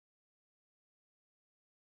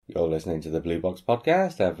You're listening to the Blue Box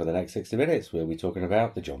Podcast, and for the next 60 minutes we'll be talking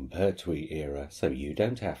about the John Pertwee era, so you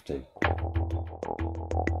don't have to.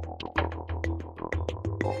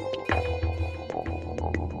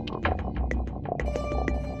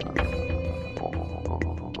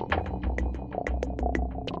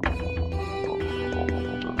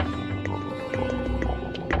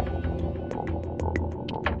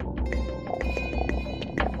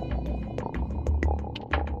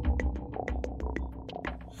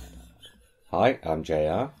 Hi, I'm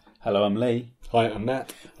JR. Hello, I'm Lee. Hi, I'm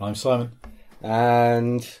Matt. I'm Simon.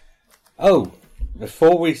 And,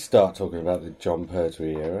 before we start talking about the John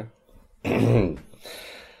Pertwee era... When's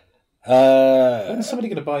somebody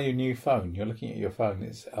going to buy you a new phone? You're looking at your phone.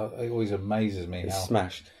 It always amazes me It's how...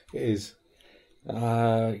 smashed. It is.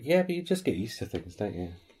 Yeah, but you just get used to things, don't you?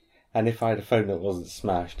 And if I had a phone that wasn't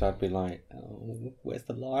smashed, I'd be like, oh, where's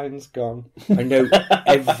the lines gone? I know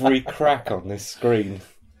every crack on this screen.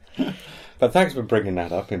 But thanks for bringing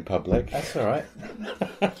that up in public. That's all right.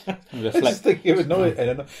 I just think it was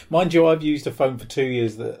annoying. Mind you, I've used a phone for 2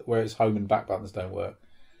 years where its home and back buttons don't work.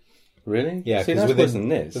 Really? Yeah, see, because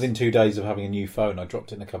within 2 days of having a new phone, I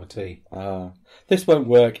dropped it in a cup of tea. This won't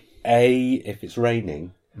work, A, if it's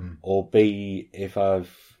raining, or B, if I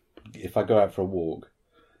go out for a walk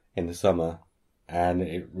in the summer and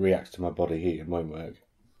it reacts to my body heat, it won't work.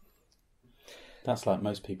 That's like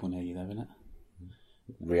most people near you, though, isn't it?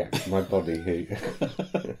 React to my body heat.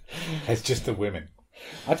 It's just the women.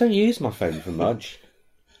 I don't use my phone for much.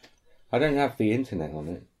 I don't have the internet on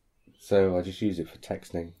it, so I just use it for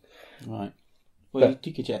texting. Right. Well,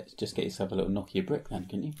 you could just get yourself a little Nokia brick then,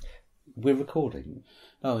 couldn't you? We're recording.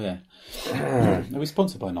 Oh, yeah. Are we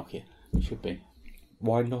sponsored by Nokia? We should be.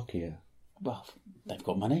 Why Nokia? Well, they've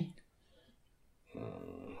got money.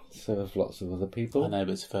 So have lots of other people. I know,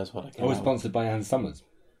 but it's the first one I came Are we out sponsored by Anne Summers?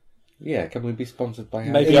 Yeah, can we be sponsored by...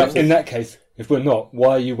 Maybe In that case, if we're not,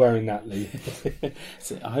 why are you wearing that, Lee?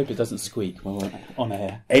 So I hope it doesn't squeak when we're on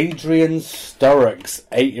air. Adrian Sturrock's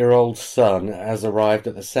 8-year-old son has arrived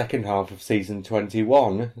at the second half of season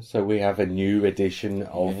 21, so we have a new edition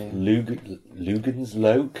of Logan's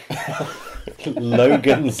Luke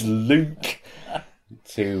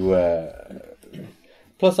to...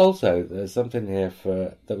 Plus also, there's something here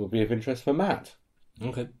that will be of interest for Matt.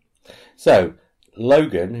 Okay. So...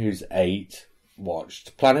 Logan, who's 8,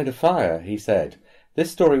 watched Planet of Fire. He said,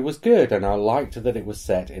 "This story was good and I liked that it was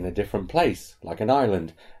set in a different place, like an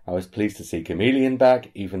island. I was pleased to see Chameleon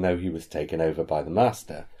back, even though he was taken over by the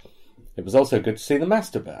Master. It was also good to see the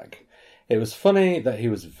Master back. It was funny that he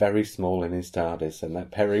was very small in his TARDIS and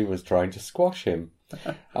that Perry was trying to squash him.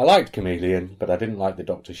 I liked Chameleon, but I didn't like the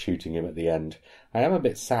Doctor shooting him at the end. I am a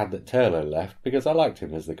bit sad that Turlo left, because I liked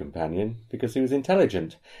him as the companion, because he was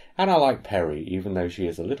intelligent. And I like Perry, even though she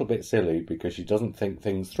is a little bit silly, because she doesn't think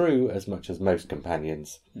things through as much as most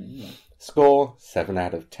companions. Score, 7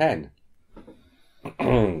 out of 10.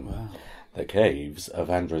 Wow. The Caves of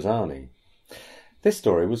Androzani. This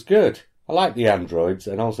story was good. I liked the androids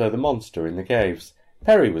and also the monster in the caves.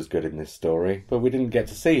 Perry was good in this story, but we didn't get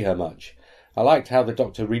to see her much. I liked how the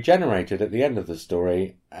Doctor regenerated at the end of the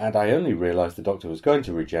story, and I only realised the Doctor was going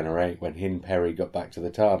to regenerate when he and Perry got back to the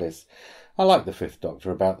TARDIS. I like the 5th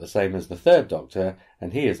Doctor about the same as the 3rd Doctor,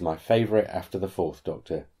 and he is my favourite after the 4th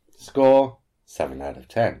Doctor. Score, 7 out of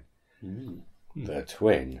 10. The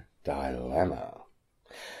Twin Dilemma.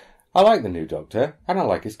 I like the new Doctor, and I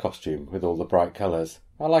like his costume with all the bright colours.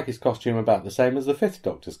 I like his costume about the same as the 5th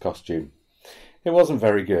Doctor's costume. It wasn't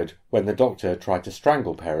very good when the Doctor tried to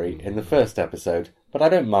strangle Perry in the first episode, but I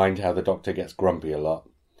don't mind how the Doctor gets grumpy a lot.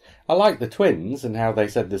 I like the twins and how they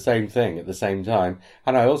said the same thing at the same time,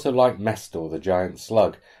 and I also like Mestor, the giant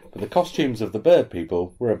slug, but the costumes of the bird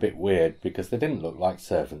people were a bit weird because they didn't look like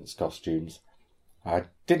servants' costumes. I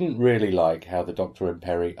didn't really like how the Doctor and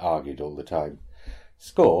Perry argued all the time.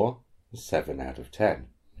 Score, 7 out of 10.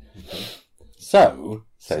 So,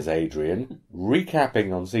 says Adrian,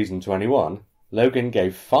 recapping on season 21... Logan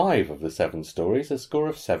gave 5 of the 7 stories a score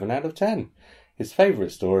of 7 out of 10. His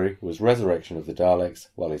favourite story was Resurrection of the Daleks,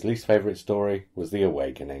 while his least favourite story was The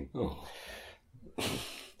Awakening. Oh.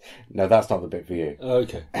 No, that's not the bit for you.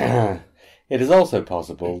 Okay. It is also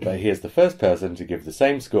possible that he is the first person to give the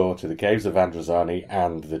same score to The Caves of Androzani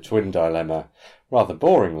and The Twin Dilemma. Rather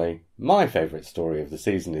boringly, my favourite story of the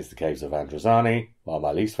season is The Caves of Androzani, while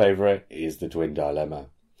my least favourite is The Twin Dilemma.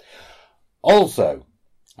 Also,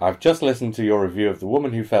 I've just listened to your review of The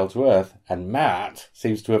Woman Who Fell to Earth, and Matt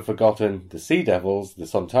seems to have forgotten The Sea Devils, The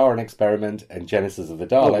Sontaran Experiment, and Genesis of the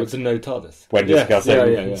Daleks. Oh, it's a no TARDIS. When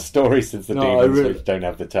discussing stories since the demons which don't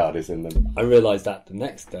have the TARDIS in them. I realised that the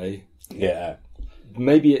next day. Yeah.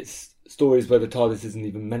 Maybe it's stories where the TARDIS isn't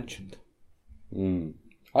even mentioned.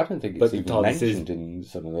 I don't think it's even mentioned in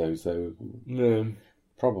some of those, though. No.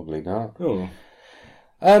 Probably not. Oh.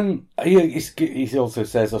 He also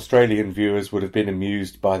says Australian viewers would have been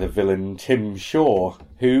amused by the villain Tim Shaw,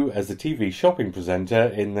 who, as a TV shopping presenter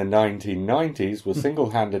in the 1990s, was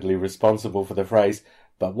single-handedly responsible for the phrase,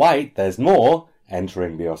 "But wait, there's more,"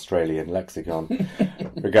 entering the Australian lexicon.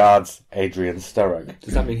 Regards, Adrian Sturrock.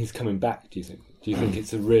 Does that mean he's coming back, do you think? Do you think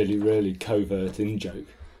it's a really, really covert in-joke?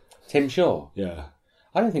 Tim Shaw? Yeah.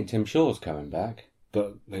 I don't think Tim Shaw's coming back.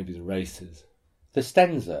 But maybe the races. The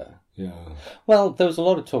Stenza? Yeah. Well, there was a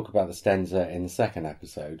lot of talk about the Stenza in the second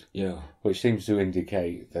episode. Yeah. Which seems to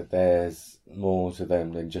indicate that there's more to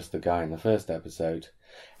them than just the guy in the first episode.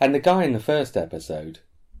 And the guy in the first episode,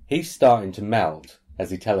 he's starting to melt as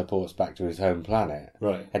he teleports back to his home planet.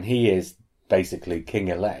 Right. And he is basically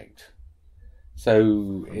king-elect.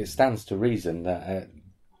 So it stands to reason that at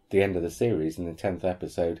the end of the series, in the 10th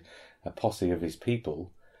episode, a posse of his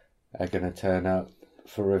people are going to turn up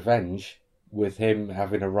for revenge, with him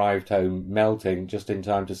having arrived home melting just in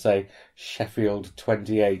time to say, "Sheffield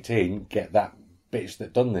 2018, get that bitch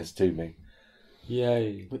that done this to me."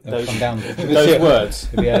 Yay. Those, come down, those words.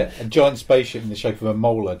 It'll be a giant spaceship in the shape of a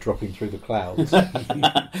molar dropping through the clouds.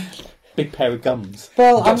 Big pair of gums.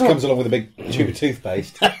 Well, comes along with a big tube of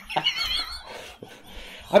toothpaste.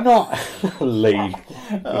 I'm not... Lee.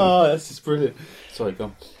 Oh, that's just brilliant. Sorry, go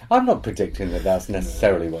on. I'm not predicting that that's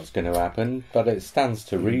necessarily what's going to happen, but it stands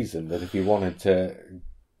to reason that if you wanted to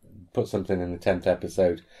put something in the 10th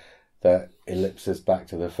episode that ellipses back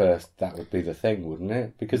to the first, that would be the thing, wouldn't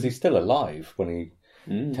it? Because he's still alive when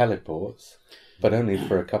he teleports, but only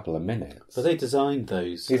for a couple of minutes. But they designed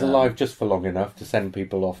those... He's alive just for long enough to send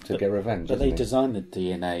people off to get revenge, But they he? designed the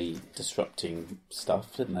DNA disrupting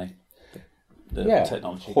stuff, didn't they? The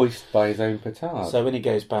technology. Hoist by his own petard. So when he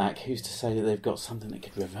goes back, who's to say that they've got something that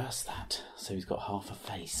could reverse that? So he's got half a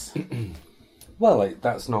face. Well,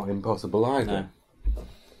 that's not impossible either. No.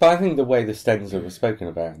 But I think the way the Stenza were spoken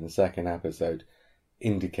about in the second episode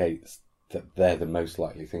indicates that they're the most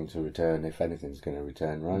likely thing to return, if anything's going to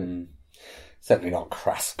return, right? Certainly not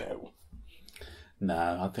Krasko. No,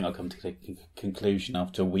 I think I'll come to the conclusion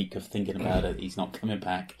after a week of thinking about it, he's not coming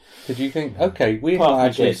back. Did you think, okay, we've Part of not me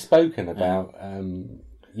actually did. spoken about,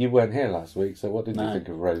 you weren't here last week, so what did you think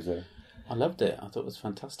of Rosa? I loved it. I thought it was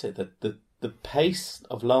fantastic. The pace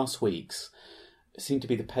of last week's seemed to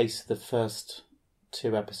be the pace of the first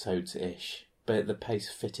 2 episodes-ish, but the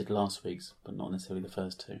pace fitted last week's, but not necessarily the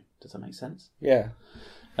first 2. Does that make sense? Yeah.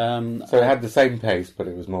 So it had the same pace, but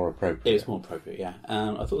it was more appropriate. It was more appropriate, yeah.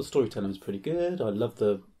 I thought the storytelling was pretty good. I loved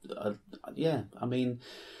I mean,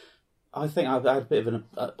 I think I had a bit of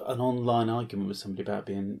an online argument with somebody about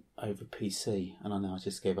being over PC, and I know I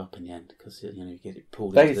just gave up in the end because you get it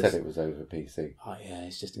pulled. They into said this. it was over PC. Oh yeah,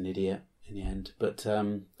 it's just an idiot in the end. But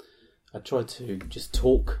I tried to just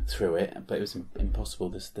talk through it, but it was impossible.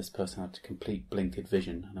 This person had a complete blinkered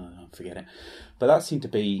vision, and I forget it. But that seemed to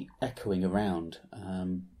be echoing around.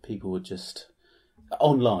 People were just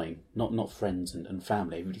online, not friends and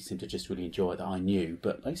family. Everybody seemed to just really enjoy it that I knew.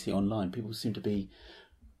 But basically online, people seem to be,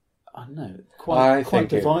 I don't know, quite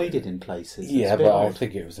divided in places. Yeah, but I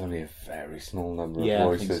think it was only a very small number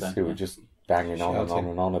of voices who were just banging on and on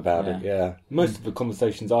and on about it. Yeah, most of the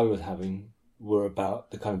conversations I was having were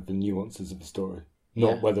about the kind of the nuances of the story,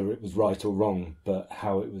 not whether it was right or wrong, but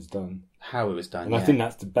how it was done. How it was done, and I think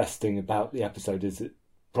that's the best thing about the episode is it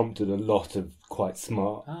prompted a lot of quite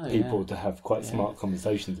smart people to have quite smart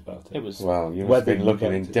conversations about it. It was well, you must have been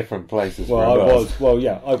looking in different places. Well, I was. Well,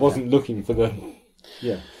 yeah, I wasn't looking for the.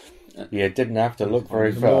 Yeah. You didn't have to look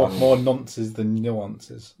very far. More nonces than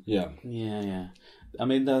nuances. Yeah. Yeah. I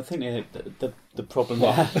mean, I think the problem,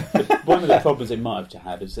 one of the problems it might have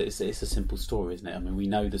had is it's a simple story, isn't it? I mean, we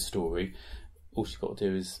know the story. All you've got to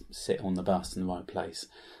do is sit on the bus in the right place.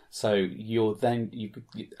 So you're then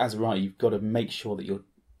as a writer, you've got to make sure that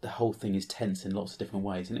the whole thing is tense in lots of different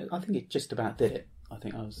ways, and I think it just about did it. I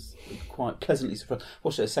think I was quite pleasantly surprised.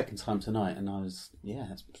 Watched it a second time tonight, and I was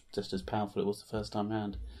it's just as powerful as it was the first time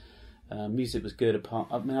round. Music was good.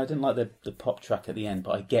 I mean, I didn't like the pop track at the end,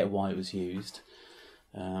 but I get why it was used.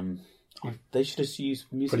 They should have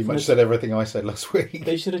used music. Pretty much said everything I said last week.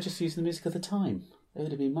 They should have just used the music of the time. It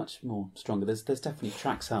would have been much more stronger. There's definitely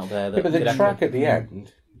tracks out there that. But the track at the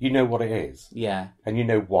end, you know what it is. Yeah. And you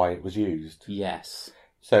know why it was used. Yes.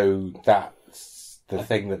 So that's the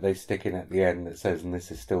thing that they stick in at the end that says, and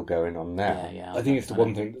this is still going on now. Yeah. I think it's the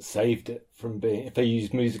one thing that saved it from being. If they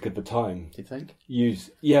used music at the time, do you think?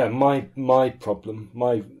 My problem.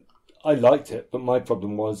 I liked it, but my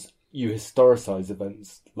problem was you historicise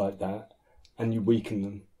events like that and you weaken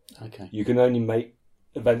them. Okay. You can only make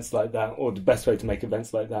events like that, or the best way to make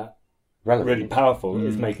events like that Relevant. really powerful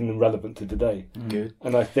is making them relevant to today. Good.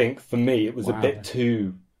 And I think for me, it was Wow. a bit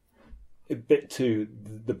too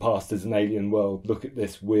the past is an alien world. Look at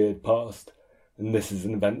this weird past, and this is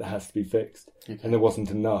an event that has to be fixed. Okay. And there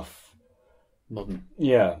wasn't enough. Modern.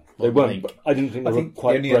 Yeah, they Modern weren't. link. But I didn't think they were think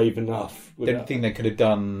quite the only- brave enough. with The only that. thing they could have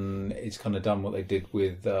done is kind of done what they did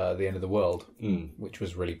with the end of the world, Mm. which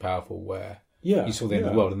was really powerful. Where Yeah, you saw the end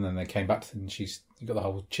of the world, and then they came back to it, and you got the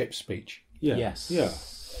whole Chip speech, Yeah. Yes. Yeah.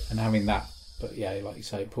 and having that. But yeah, like you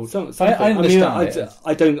say, it pulled. Something. I understand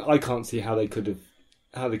it. I can't see how they could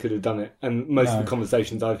have done it. And most of the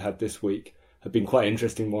conversations I've had this week have been quite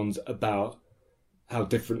interesting ones about how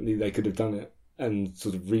differently they could have done it, and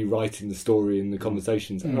sort of rewriting the story in the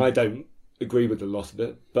conversations. And I don't agree with a lot of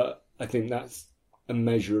it, but I think that's a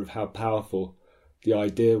measure of how powerful the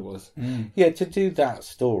idea was. Yeah, to do that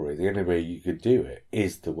story, the only way you could do it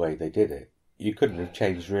is the way they did it. You couldn't have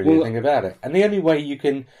changed really anything about it. And the only way you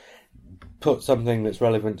can put something that's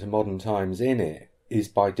relevant to modern times in it is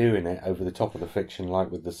by doing it over the top of the fiction,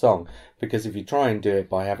 like with the song. Because if you try and do it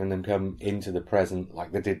by having them come into the present,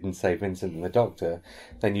 like they did in St. Vincent and the Doctor,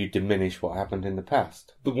 then you diminish what happened in the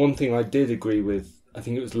past. But one thing I did agree with, I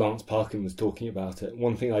think it was Lance Parkin was talking about it.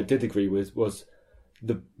 One thing I did agree with was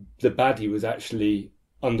the baddie was actually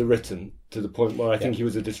underwritten to the point where I think he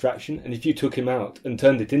was a distraction. And if you took him out and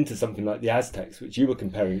turned it into something like the Aztecs, which you were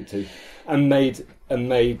comparing it to, and made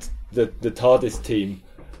the TARDIS team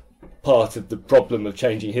part of the problem of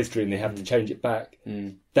changing history, and they have to change it back.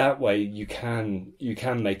 That way, you can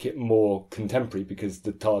make it more contemporary, because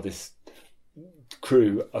the TARDIS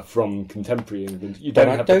crew are from contemporary England. You don't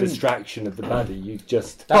have the distraction of the baddie. You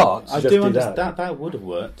just. I do understand that would have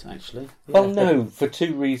worked actually. Well, no, for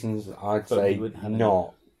two reasons I'd say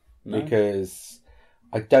not. No? Because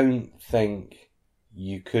I don't think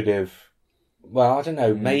you could have. Well, I don't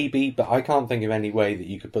know, maybe, but I can't think of any way that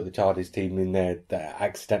you could put the TARDIS team in there that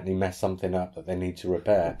accidentally mess something up that they need to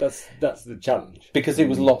repair. That's the challenge. Because it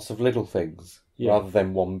was lots of little things rather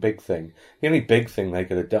than one big thing. The only big thing they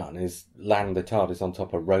could have done is land the TARDIS on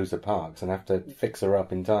top of Rosa Parks and have to fix her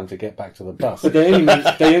up in time to get back to the bus. But they only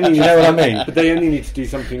you know what I mean? But they only need to do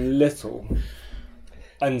something little.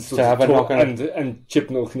 And sort of and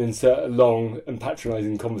Chibnall can insert a long and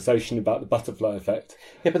patronising conversation about the butterfly effect.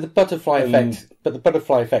 Yeah, but the butterfly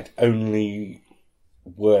effect only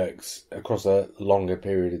works across a longer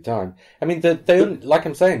period of time. I mean, like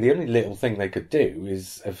I'm saying, the only little thing they could do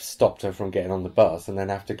is have stopped her from getting on the bus and then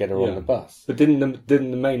have to get her on the bus. But didn't the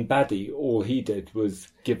main baddie, all he did was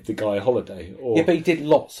give the guy a holiday? Yeah, but he did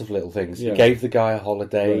lots of little things. He gave the guy a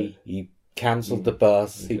holiday. Right. He cancelled the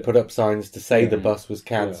bus. He put up signs to say the bus was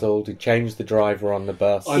cancelled. He changed the driver on the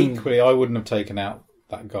bus. Equally, I wouldn't have taken out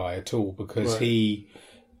that guy at all, because he,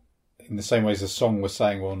 in the same way as the song was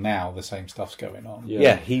saying, well, now the same stuff's going on.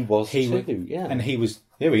 Yeah, he was too. And he was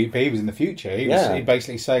in the future. He was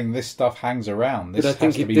basically saying this stuff hangs around. This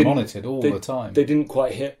has to be monitored all the time. They didn't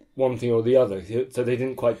quite hit one thing or the other, so they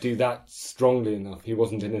didn't quite do that strongly enough. He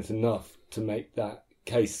wasn't in it enough to make that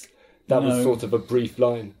case. That was sort of a brief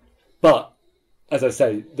line. But, as I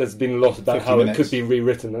say, there's been a lot about how it could be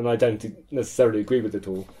rewritten, and I don't necessarily agree with it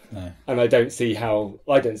all. No. And I don't see how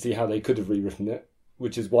they could have rewritten it,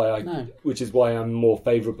 which is why I'm more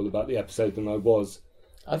favourable about the episode than I was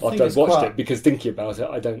after I'd watched it. Because thinking about it,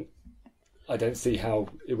 I don't see how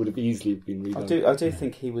it would have easily been redone. I do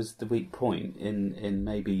think he was the weak point in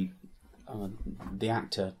maybe. The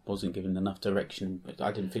actor wasn't given enough direction.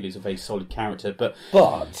 I didn't feel he was a very solid character.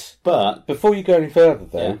 But before you go any further,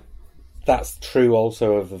 though, that's true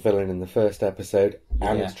also of the villain in the first episode,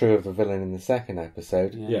 and it's true of the villain in the second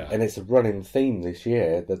episode. Yeah. And it's a running theme this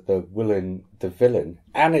year that the villain,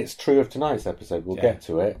 and it's true of tonight's episode. We'll get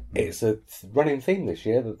to it. It's a running theme this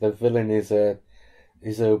year that the villain is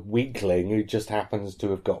a weakling who just happens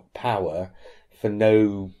to have got power for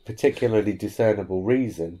no particularly discernible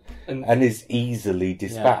reason, and is easily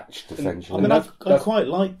dispatched, essentially. I mean, I quite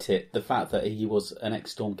liked it, the fact that he was an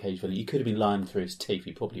ex-Stormcage villain. He could have been lying through his teeth,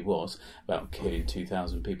 he probably was, about killing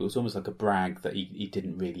 2,000 people. It was almost like a brag that it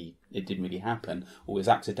didn't really happen, or was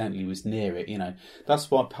accidentally was near it, you know. That's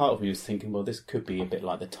why part of me was thinking, well, this could be a bit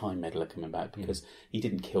like the Time Meddler coming back, because he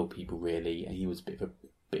didn't kill people, really, and he was a bit of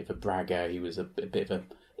a bragger, he was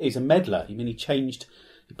a meddler. I mean, he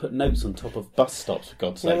put notes on top of bus stops, for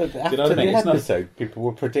God's sake. After the episode, people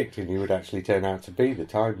were predicting he would actually turn out to be the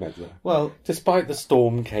Time Meddler. Well, despite the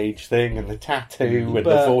storm cage thing and the tattoo and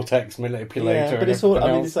the vortex manipulator. Yeah, but it's all.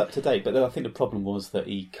 I mean, it's up to date. But I think the problem was that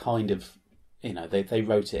he kind of, you know, they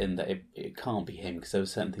wrote it in that it can't be him, because there were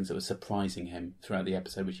certain things that were surprising him throughout the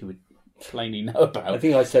episode, which you would plainly know about. I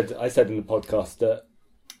think I said in the podcast that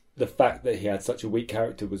the fact that he had such a weak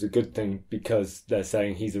character was a good thing because they're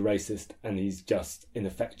saying he's a racist and he's just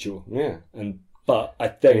ineffectual. Yeah. But I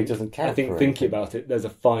think he doesn't count for thinking anything. about it, there's a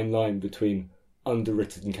fine line between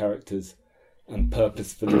underwritten characters and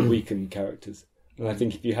purposefully weakened characters. And I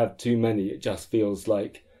think if you have too many, it just feels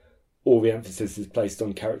like all the emphasis is placed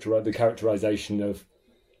on the characterization of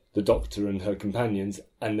the Doctor and her companions,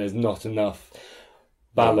 and there's not enough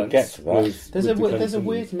balance. Get to that. There's a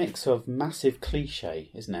weird mix of massive cliche,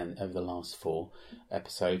 isn't there, over the last 4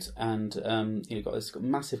 episodes, and you've got this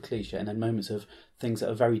massive cliche, and then moments of things that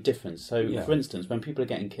are very different. So, for instance, when people are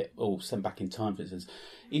getting sent back in time, for instance,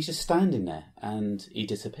 he's just standing there and he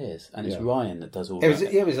disappears, and it's Ryan that does all that.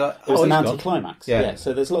 It was an anticlimax. Yeah.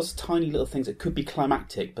 So there's lots of tiny little things that could be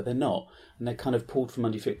climactic, but they're not. And they're kind of pulled from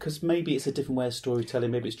under your feet because maybe it's a different way of storytelling.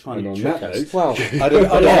 Maybe it's trying to trick us. Well, but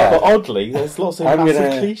oddly, there's lots of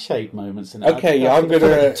massive cliched moments in it. Okay, I I'm feel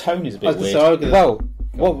gonna. like the tone is a bit weird.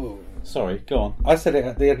 Sorry, go on. I said it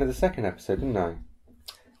at the end of the second episode, didn't I?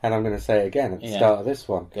 And I'm going to say it again at the start of this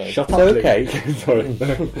one. Shut up. Okay. Sorry.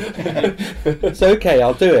 It's okay,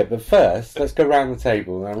 I'll do it. But first, let's go round the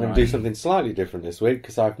table. And I'm going to do something slightly different this week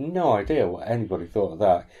because I have no idea what anybody thought of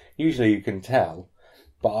that. Usually you can tell,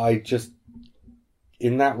 but I just...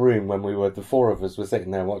 In that room when the 4 of us were sitting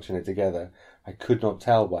there watching it together, I could not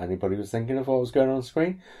tell what anybody was thinking of what was going on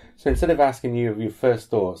screen. So instead of asking you of your first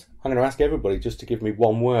thoughts, I'm going to ask everybody just to give me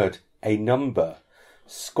one word, a number.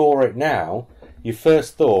 Score it now. Your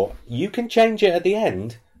first thought, you can change it at the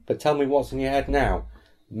end, but tell me what's in your head now.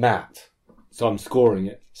 Matt. So I'm scoring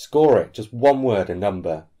it. Score it. Just one word, a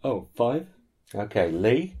number. Oh, 5? Okay,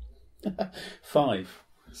 Lee. 5.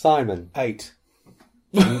 Simon. 8.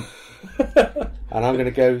 And I'm going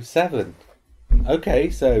to go 7. Okay,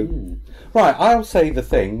 so... Right, I'll say the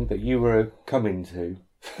thing that you were coming to.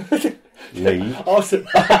 Lee. I'll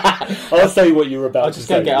say what you were about to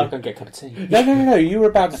say. I'll go and get a cup of tea. No. You were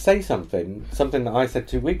about to say something that I said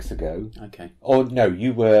 2 weeks ago. Okay. Or no,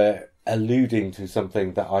 you were alluding to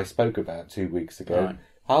something that I spoke about 2 weeks ago. Right.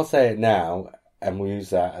 I'll say it now, and we'll use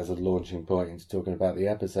that as a launching point into talking about the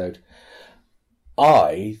episode.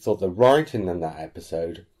 I thought the writing in that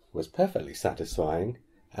episode was perfectly satisfying,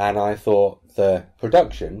 and I thought the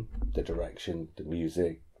production, the direction, the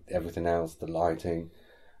music, everything else, the lighting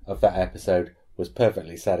of that episode was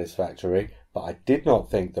perfectly satisfactory, but I did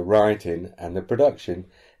not think the writing and the production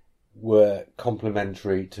were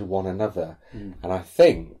complementary to one another. And I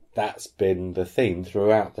think that's been the theme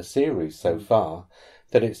throughout the series so far,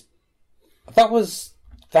 that was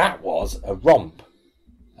a romp.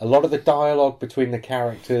 A lot of the dialogue between the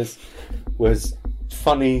characters was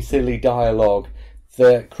funny, silly dialogue.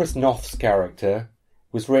 The Chris Noth's character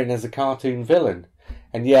was written as a cartoon villain,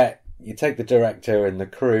 and yet you take the director and the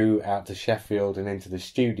crew out to Sheffield and into the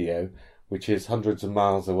studio, which is hundreds of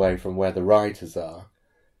miles away from where the writers are,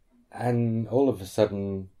 and all of a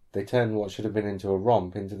sudden they turn what should have been into a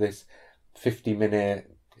romp into this 50-minute...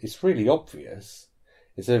 It's really obvious.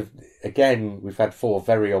 Again, we've had 4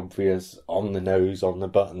 very obvious, on-the-nose,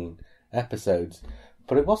 on-the-button episodes,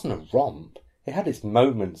 but it wasn't a romp. It had its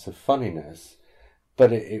moments of funniness,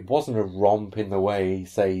 but it wasn't a romp in the way,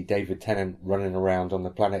 say, David Tennant running around on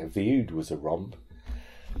the planet of the Ood was a romp.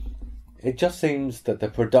 It just seems that the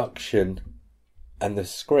production and the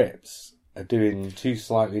scripts are doing 2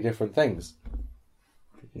 slightly different things.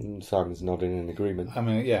 Simon's nodding in agreement. I'm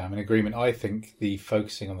in agreement. I think the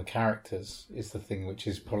focusing on the characters is the thing which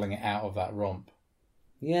is pulling it out of that romp.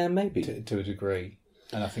 Yeah, maybe. To a degree.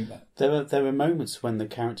 And I think that... There were moments when the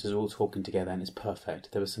characters are all talking together and it's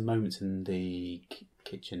perfect. There were some moments in the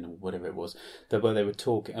kitchen or whatever it was where they were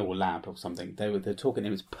talking, or lab or something. They were talking.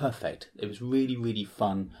 It was perfect. It was really, really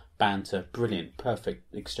fun banter, brilliant,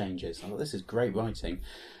 perfect exchanges. I thought, this is great writing.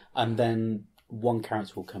 And then one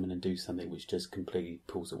character will come in and do something which just completely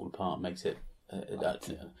pulls it all apart, makes it.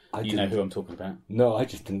 You know who I'm talking about? No, I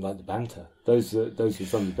just didn't like the banter. Those were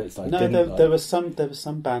some of the bits I didn't like. There was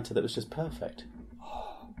some banter that was just perfect.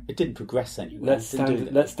 It didn't progress anywhere. Let's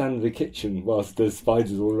stand in the kitchen whilst there's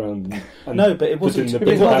spiders all around. And no, but it wasn't. It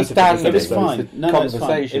was fine. It was fine.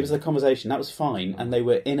 Conversation. It was the conversation. That was fine. And they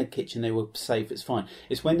were in a kitchen. They were safe. It's fine.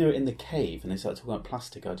 It's when they were in the cave and they started talking about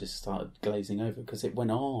plastic, I just started glazing over because it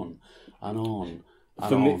went on and on.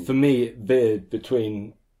 For me, it veered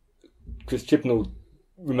between Chris Chibnall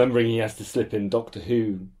remembering he has to slip in Doctor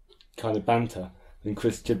Who kind of banter and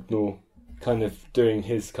Chris Chibnall kind of doing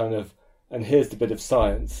his kind of, and here's the bit of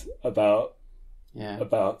science about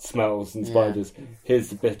smells and spiders. Here's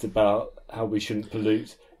the bit about how we shouldn't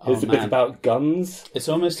pollute. Here's a bit about guns. It's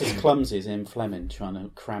almost as clumsy as Ian Fleming trying to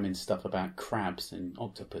cram in stuff about crabs in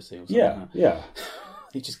Octopussy or something like that. Yeah.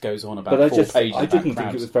 He just goes on about But 4 pages I about didn't crabs. think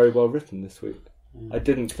it was very well written this week. I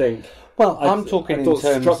didn't think... Well, I'm talking in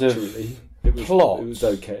terms of plot. It was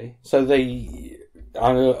okay. So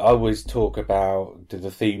I always talk about, do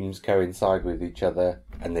the themes coincide with each other?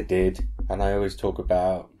 And they did. And I always talk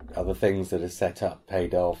about, are the things that are set up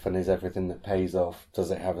paid off? And is everything that pays off,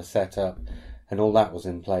 does it have a setup? And all that was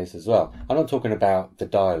in place as well. I'm not talking about the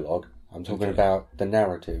dialogue. I'm talking about the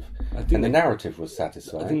narrative. And the narrative was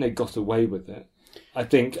satisfying. I think they got away with it.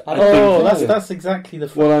 That's exactly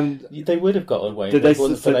the... they would have got away with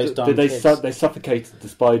it. They suffocated the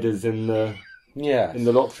spiders in the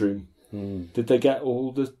locked room. Did they get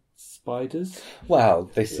all the spiders? Well,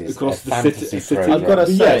 this is across a fantasy city. program. I've got to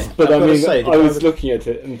say, yes, but I was looking at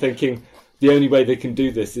it and thinking the only way they can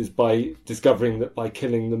do this is by discovering that by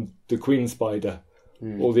killing the queen spider,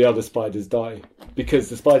 all the other spiders die, because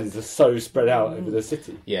the spiders are so spread out over the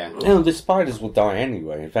city. Yeah. No, the spiders will die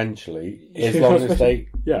anyway, eventually, as long as they...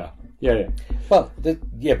 Yeah. Well,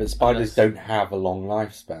 but spiders don't have a long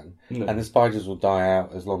lifespan, and the spiders will die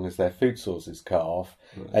out as long as their food source is cut off.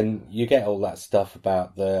 Right. And you get all that stuff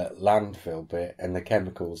about the landfill bit and the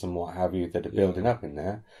chemicals and what have you that are building up in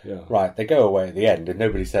there. Yeah. Right, they go away at the end, and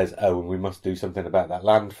nobody says, "Oh, we must do something about that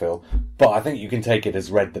landfill." But I think you can take it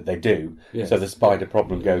as read that they do. Yes. So the spider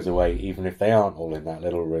problem goes away, even if they aren't all in that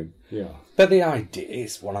little room. Yeah. But the idea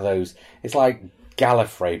is one of those. It's like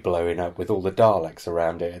Gallifrey blowing up with all the Daleks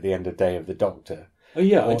around it at the end of Day of the Doctor. Oh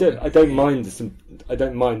yeah, I don't mind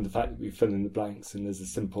the fact that we fill in the blanks and there's a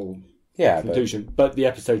simple conclusion. But the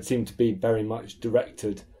episode seemed to be very much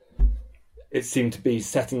directed. It seemed to be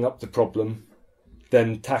setting up the problem,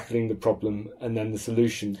 then tackling the problem, and then the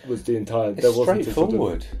solution was the entire. It's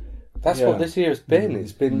straightforward. That's what this year has been.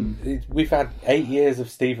 It's been. We've had 8 years of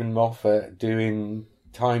Stephen Moffat doing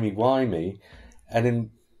timey-wimey,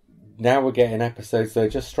 and now we're getting episodes that are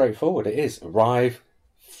just straightforward. It is arrive,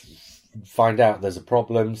 find out there's a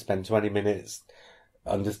problem, spend 20 minutes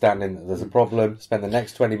understanding that there's a problem, spend the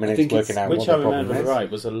next 20 minutes working out what the problem is. Which I remember right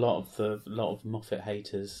was a lot of Moffat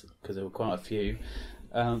haters, because there were quite a few.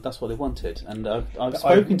 That's what they wanted, and I've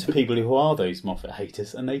spoken to people who are those Moffat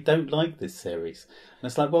haters, and they don't like this series. And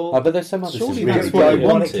it's like, well, but there's some other. Surely that's what they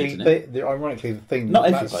wanted. Ironically, the thing not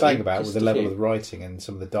Matt's saying about with the level few. of the writing and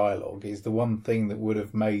some of the dialogue is the one thing that would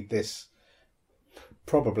have made this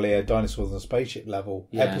probably a Dinosaurs on a Spaceship level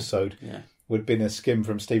episode. Yeah. Would have been a skim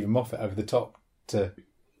from Stephen Moffat over the top to.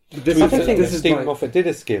 I don't think that Stephen Moffat did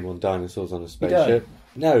a skim on Dinosaurs on a Spaceship.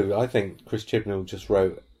 No, I think Chris Chibnall just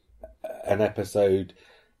wrote an episode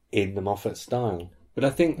in the Moffat style. But I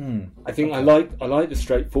think I like the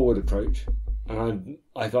straightforward approach, and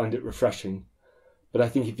I find it refreshing. But I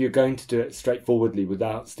think if you're going to do it straightforwardly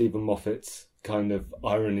without Stephen Moffat's kind of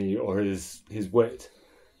irony or his wit,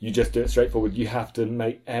 you just do it straightforward. You have to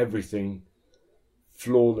make everything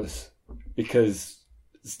flawless, because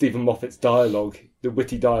Stephen Moffat's dialogue, the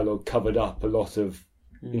witty dialogue, covered up a lot of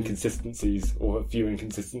inconsistencies, or a few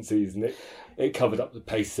inconsistencies, and it covered up the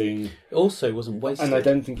pacing. It also wasn't wasted, and I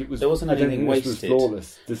don't think it was. There wasn't anything wasted.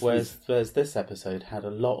 Flawless. Whereas this episode had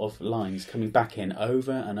a lot of lines coming back in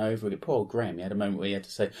over and over again. Poor Graham, he had a moment where he had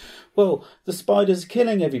to say, "Well, the spiders are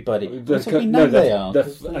killing everybody." We know they are,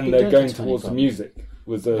 and they're going towards the music.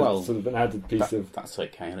 Was sort of an added piece of. That's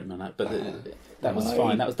okay. I don't know that, but that was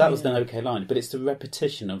fine. That was an okay line. But it's the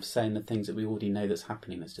repetition of saying the things that we already know that's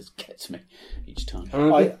happening that just gets me each time.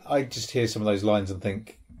 I just hear some of those lines and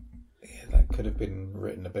think, that could have been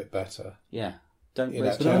written a bit better. Yeah. I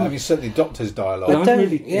mean, certainly Doctor's dialogue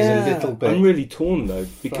is a little bit. I'm really torn though,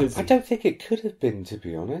 because I don't think it could have been, to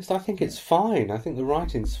be honest. I think it's fine. I think the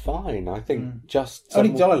writing's fine. I think just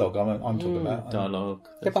only dialogue I'm talking about. Dialogue.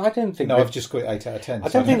 Yeah, but I don't think. No, I've just got 8 out of 10. I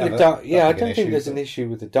don't think I don't think there's an issue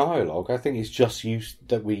with the dialogue. I think it's just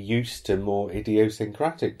that we're used to more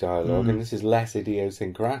idiosyncratic dialogue, and this is less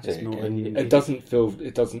idiosyncratic. It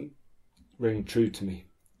doesn't ring true to me.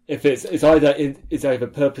 If it's either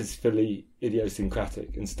purposefully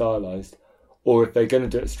idiosyncratic and stylized, or if they're going to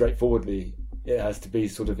do it straightforwardly, it has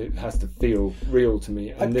to feel real to me.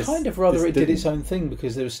 And I'd kind of rather it did its own thing,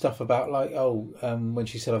 because there was stuff about like, when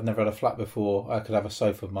she said I've never had a flat before, I could have a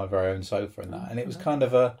sofa, my very own sofa, and that, and it was kind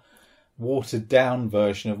of a watered down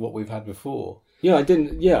version of what we've had before. Yeah, I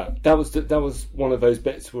didn't. Yeah, that was one of those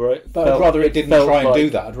bits where I'd rather it didn't try and do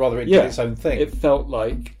that. I'd rather it did its own thing. It felt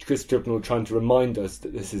like Chris Chibnall trying to remind us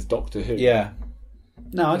that this is Doctor Who. Yeah.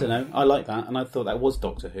 No, I don't know. I like that, and I thought that was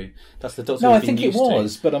Doctor Who. That's the Doctor Who. No, I think it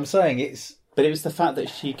was, but I'm saying it's. But it was the fact that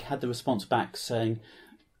she had the response back saying,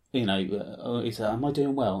 you know, he said, "Am I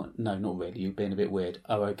doing well?" No, not really. You're being a bit weird.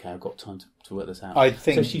 Oh, okay. I've got time to work this out. I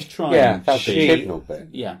think so. She's trying. Yeah, that's the She- Chibnall bit.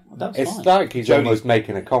 Yeah, that's It's fine. like he's Jodie's- almost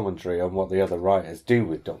making a commentary on what the other writers do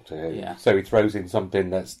with Doctor Who. Yeah. So he throws in something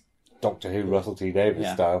that's Doctor Who, Russell T Davies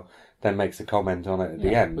Yeah. style, then makes a comment on it at the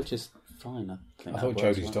Yeah, end. which is fine. I think I that thought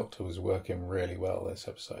works Jodie's well. Doctor was working really well this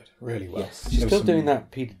episode. Really well. Yes. She's There was still some- doing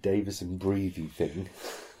that Peter Davison breathy thing.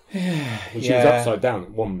 She Yeah. was upside down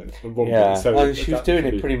at one minute. Yeah, so she was that doing could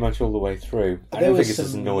it be- pretty much all the way through. I There don't was think it's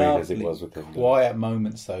as some annoying as it lovely, was with him. quiet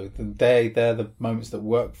moments though. They're the moments that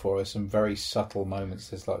work for us. Some very subtle moments.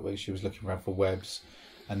 There's like where she was looking around for webs,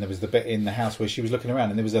 and there was the bit in the house where she was looking around,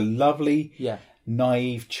 and there was a lovely, Yeah.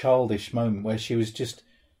 naive, childish moment where she was just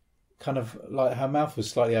kind of like her mouth was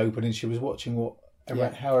slightly open, and she was watching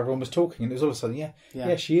how everyone was talking, and it was all of a sudden,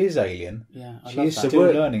 yeah, she is alien. Yeah, I She love is that. still There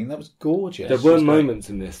were- learning, and that was gorgeous. There She were was great. moments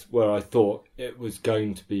in this where I thought it was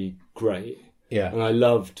going to be great, Yeah, and I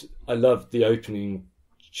loved the opening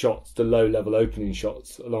shots, the low level opening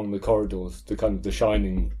shots along the corridors, the kind of the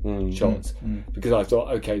shining shots, because I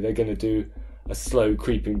thought, okay, they're going to do a slow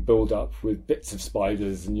creeping build up with bits of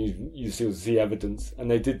spiders, and you still see evidence, and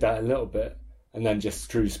they did that a little bit, and then just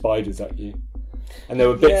threw spiders at you. And there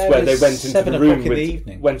were bits Yeah, where it they was went into 7 the o'clock room in the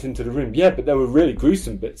evening. went into the room. Yeah, but there were really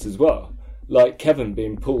gruesome bits as well, like Kevin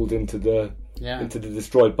being pulled into the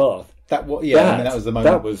destroyed bath. that was that was the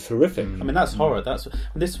moment. That was horrific. I mean, that's horror.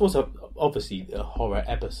 This was obviously a horror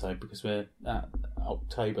episode because we're at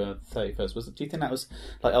October 31st. Do you think that was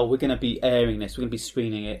like, oh, we're going to be airing this, we're going to be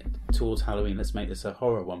screening it towards Halloween, let's make this a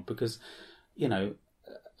horror one? Because, you know,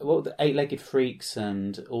 the Eight-Legged Freaks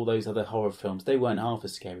and all those other horror films, they weren't half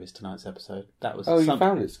as scary as tonight's episode. That was You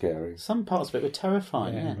found it scary? some parts of it were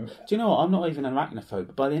terrifying. Yeah. Yeah. Do you know what? I'm not even an arachnophobe,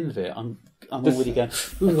 but by the end of it, I'm already going.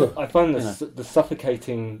 "Ugh." I find You know. the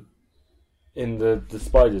suffocating in the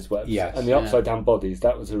spiders' webs Yes. and the upside down bodies,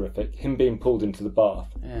 that was horrific. Him being pulled into the bath.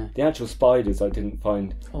 Yeah. The actual spiders I didn't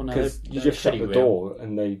find, Oh, no, because they're- you they're just shut the pretty real. door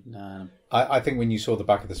and they... No. I think when you saw the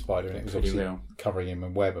back of the spider and it was Pretty obviously real. covering him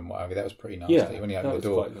in web and whatever, that was pretty nasty. Yeah, when you that opened was the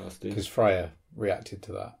door, quite nasty. because Freya reacted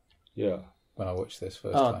to that Yeah. when I watched this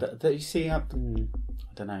first Oh, time. you see, I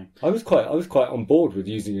don't know. I was quite on board with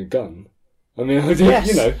using a gun. I mean, Yes.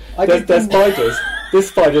 you know, I there's did- spiders. This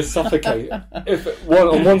spider's suffocating.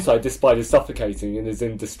 On one side, this spider's suffocating and is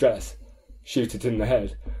in distress, shoot it in the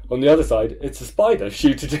head. On the other side, it's a spider,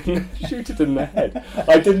 shoot it in the head.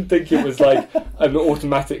 I didn't think it was like an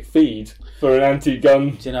automatic feed for an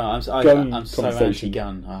anti-gun. Do you know, I'm so conversation.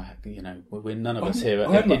 anti-gun. You know, we're none of us here are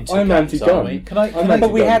I'm into I'm guns, anti-gun. are we? Can I?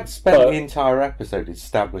 But we had spent But- the entire episode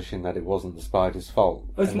establishing that it wasn't the spider's fault.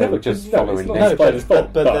 It's And they never- were just no, following it's not this. the spider's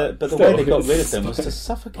fault. But the still, way they got rid of it's them was to spider-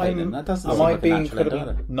 suffocate them. That doesn't Am seem I like a being natural end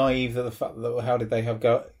incredibly either. naive that the fact that how did they have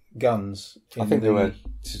guns? I think they were,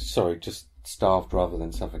 just starved rather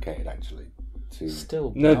than suffocated, actually.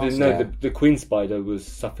 Still, No, nasty. the queen spider was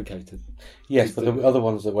suffocated. Yes, but the other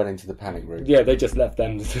ones that went into the panic room. Yeah, they just left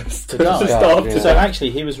them to die. starve. Yeah. So actually,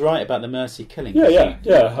 he was right about the Mercy killing. Yeah,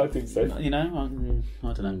 I think so. You know,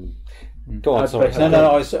 I don't know. Go on, sorry.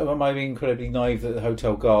 No. Am I being incredibly naive that the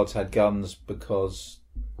hotel guards had guns because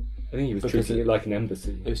I think he was Because treating it like an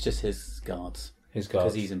embassy. It was just his guards his guards?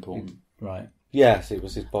 because he's important Right. Yes, it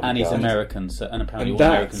was his bodyguard. and he's American, so, and apparently And all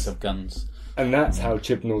that's- Americans have guns. And that's how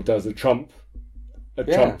Chibnall does a Trump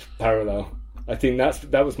Yeah. parallel. I think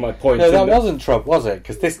that was my point. No, in that the- wasn't Trump, was it?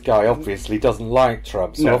 Because this guy obviously doesn't like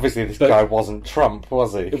Trump, so No, obviously this but- guy wasn't Trump,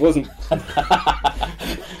 was he? It wasn't.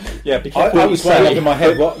 Yeah, I was weighing up in my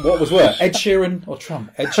head what was worse, Ed Sheeran or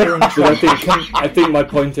Trump? Ed Sheeran, But Trump. I think my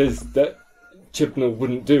point is that Chibnall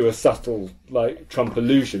wouldn't do a subtle like Trump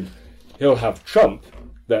illusion. He'll have Trump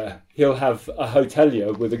there. He'll have a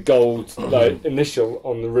hotelier with a gold initial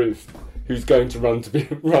on the roof, who's going to run to be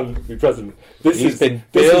president. He's been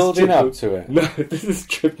building up to it. No, this is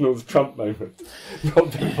Chibnall's Trump moment,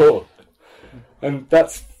 not before, and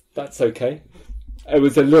that's okay. It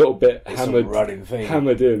was a little bit It's a hammered running thing.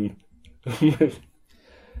 hammered in.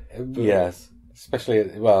 Yes, especially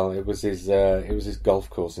it was his golf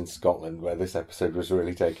course in Scotland where this episode was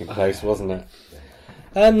really taking place, wasn't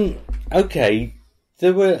it? Okay,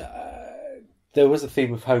 there was a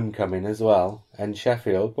theme of homecoming as well, and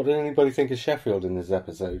Sheffield. What did anybody think of Sheffield in this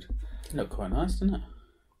episode? It looked quite nice, didn't it?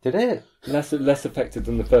 Did it? less affected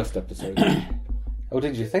than the first episode. Oh,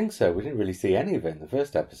 did you think so? We didn't really see any of it in the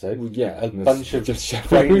first episode. Well, yeah, a bunch of just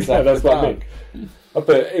frames yeah, after that's what I dark. mean. But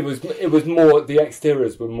it was more, the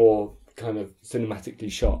exteriors were more kind of cinematically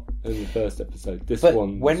shot in the first episode. This But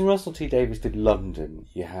one, when Russell T Davies did London,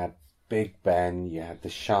 you had Big Ben, you had the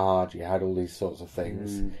Shard, you had all these sorts of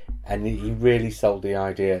things, and he really sold the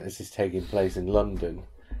idea this is taking place in London.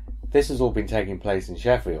 this has all been taking place in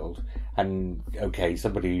Sheffield, and okay,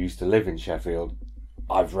 somebody who used to live in Sheffield,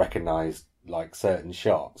 I've recognised like certain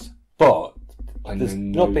shots, but there's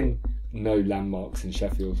not been no landmarks in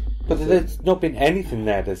Sheffield. But there's not been anything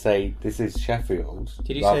there to say this is Sheffield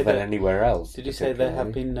rather than anywhere else. Did you say there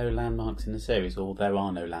have been no landmarks in the series, or there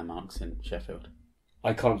are no landmarks in Sheffield?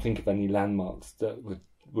 I can't think of any landmarks that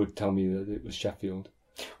would tell me that it was Sheffield.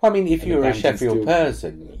 Well, I mean, if you were a Sheffield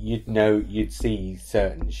person, you'd see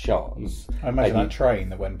certain shots. I imagine that train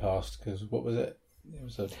that went past, because what was it? It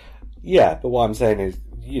was a... Yeah, but what I'm saying is,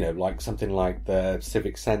 like something like the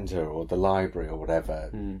Civic Centre or the library or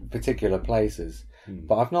whatever, particular places.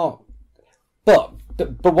 But I've not... But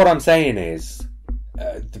what I'm saying is,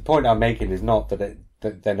 the point I'm making is not that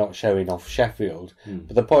they're not showing off Sheffield,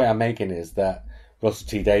 but the point I'm making is that Russell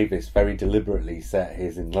T Davies very deliberately set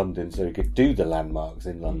his in London so he could do the landmarks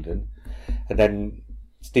in London. And then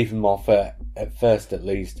Stephen Moffat, at first at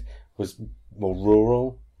least, was more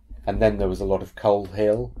rural. And then there was a lot of Coal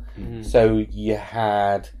Hill. So you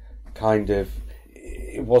had kind of...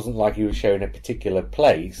 It wasn't like he was showing a particular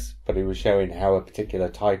place, but he was showing how a particular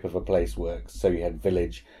type of a place works. So you had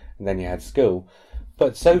village and then you had school.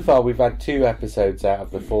 But so far we've had 2 episodes out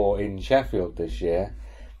of the 4 in Sheffield this year.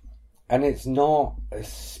 And it's not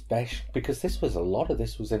especially... Because a lot of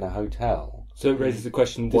this was in a hotel. So it raises the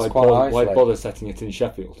question, why bother setting it in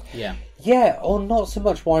Sheffield? Yeah. Yeah, or not so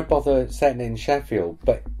much why bother setting it in Sheffield,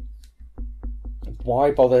 but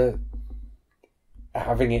why bother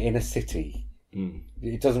having it in a city?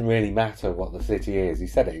 It doesn't really matter what the city is. He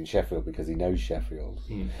said it in Sheffield because he knows Sheffield.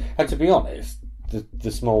 And to be honest,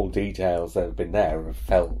 the small details that have been there have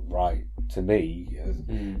felt right to me.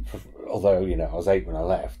 Although, I was 8 when I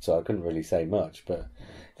left, so I couldn't really say much, but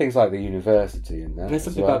things like the university and that. And there's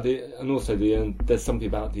something about there's something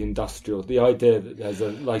about the industrial, the idea that there's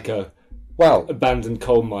abandoned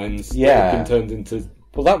coal mines that have been turned into...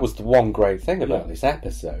 Well, that was the one great thing about this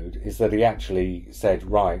episode, is that he actually said,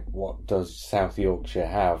 right, what does South Yorkshire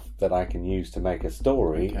have that I can use to make a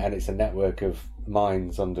story? Okay. And it's a network of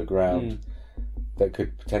mines underground that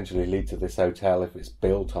could potentially lead to this hotel if it's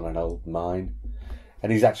built on an old mine.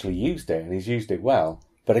 And he's actually used it, and he's used it well.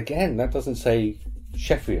 But again, that doesn't say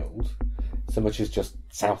Sheffield so much as just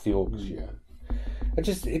South Yorkshire. It's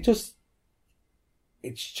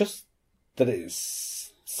just that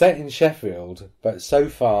it's set in Sheffield, but so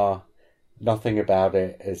far nothing about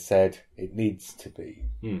it has said it needs to be.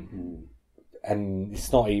 And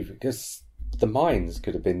it's not even... Because the mines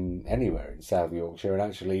could have been anywhere in South Yorkshire, and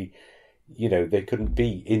actually... they couldn't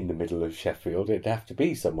be in the middle of Sheffield. It'd have to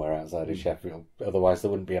be somewhere outside of Sheffield. Otherwise, there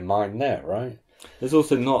wouldn't be a mine there, right? There's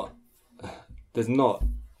also not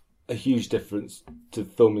a huge difference to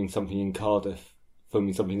filming something in Cardiff,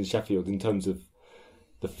 filming something in Sheffield in terms of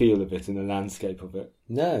the feel of it and the landscape of it.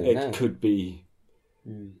 It could be.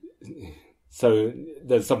 So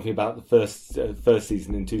there's something about the first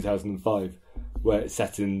season in 2005 where it's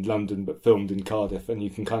set in London but filmed in Cardiff, and you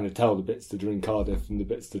can kind of tell the bits that are in Cardiff and the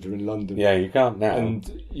bits that are in London. Yeah, you can't now. And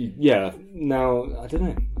now I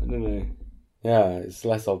don't know. Yeah, it's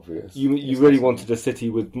less obvious. You really wanted a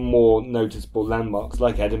city with more noticeable landmarks,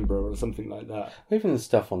 like Edinburgh or something like that. Even the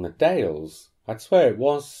stuff on the Dales. I'd swear it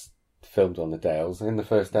was filmed on the Dales in the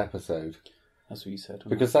first episode. That's what you said.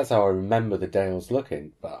 Because that's how I remember the Dales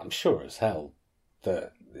looking. But I'm sure as hell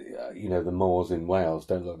that the moors in Wales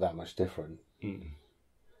don't look that much different.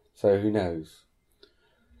 So who knows?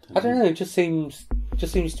 I don't know. It just seems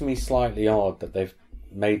to me slightly odd that they've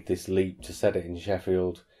made this leap to set it in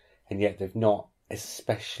Sheffield, and yet they've not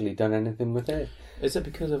especially done anything with it. Is it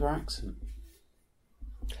because of her accent?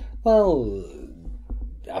 Well,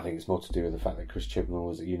 I think it's more to do with the fact that Chris Chibnall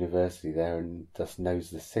was at university there and thus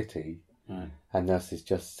knows the city, and thus is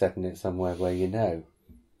just setting it somewhere where you know.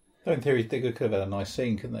 In theory, they could have had a nice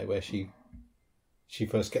scene, couldn't they, where she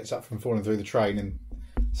first gets up from falling through the train and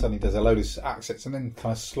suddenly does a load of accents and then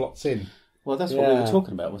kind of slots in. Well, that's what we were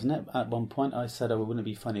talking about, wasn't it? At one point, I said, wouldn't it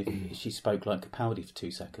be funny if she spoke like Capaldi for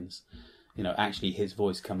 2 seconds? Actually his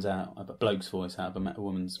voice comes out, a bloke's voice out of a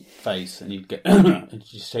woman's face, and you'd get, and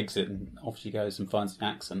she just shakes it, and off she goes and finds an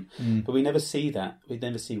accent. But we never see that. We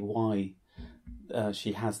never see why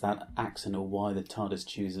she has that accent, or why the TARDIS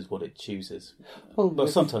chooses what it chooses. Well,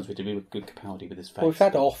 sometimes we do with good Capaldi with his face. Well, we've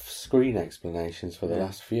had off-screen explanations for the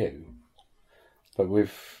last few, but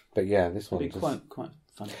this one would be quite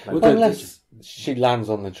fun to play. Well, unless she lands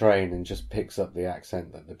on the train and just picks up the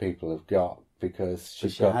accent that the people have got, because she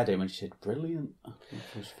had it when she said "brilliant"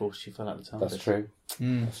 before she fell out the TARDIS. That's true.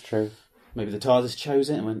 That's true. Maybe the TARDIS chose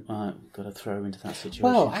it and went, right, we've got to throw her into that situation.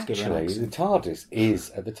 Well, actually, the TARDIS is,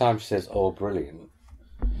 at the time she says, "oh, brilliant."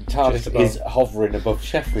 TARDIS is hovering above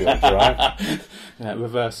Sheffield, right?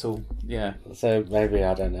 Reversal, yeah. So maybe,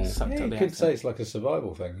 I don't know. Yeah, you could say it's like a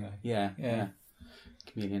survival thing. Yeah.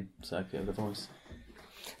 Chameleon, so the voice.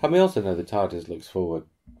 And we also know the TARDIS looks forward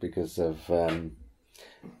because of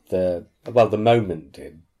the moment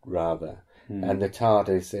did, rather. And the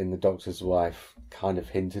TARDIS in The Doctor's Wife kind of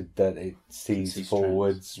hinted that it sees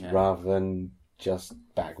forwards rather than just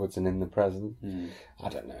backwards and in the present. I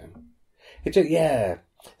don't know. There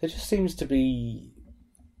just seems to be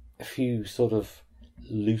a few sort of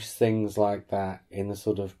loose things like that in the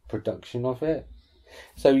sort of production of it.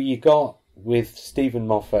 So you got with Stephen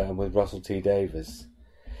Moffat and with Russell T Davies,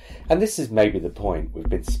 and this is maybe the point, we've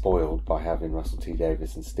been spoiled by having Russell T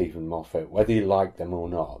Davies and Stephen Moffat, whether you like them or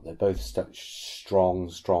not. They're both such strong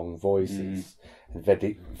voices, and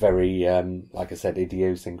very like I said,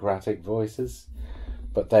 idiosyncratic voices,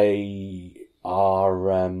 but they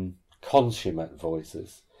are consummate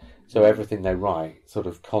voices. So everything they write sort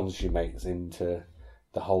of consummates into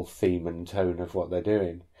the whole theme and tone of what they're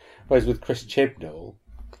doing. Whereas with Chris Chibnall,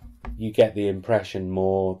 you get the impression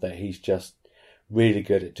more that he's just really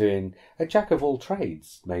good at doing a jack of all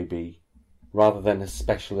trades, maybe, rather than a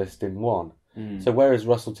specialist in one. So whereas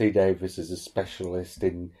Russell T Davies is a specialist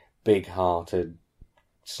in big-hearted,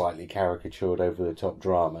 slightly caricatured, over-the-top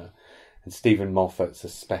drama, and Stephen Moffat's a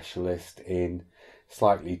specialist in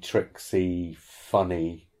slightly tricksy,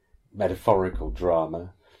 funny, metaphorical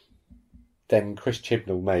drama, then Chris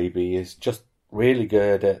Chibnall maybe is just really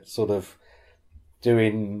good at sort of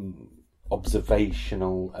doing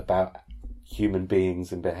observational about human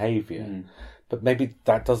beings and behaviour. But maybe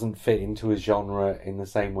that doesn't fit into a genre in the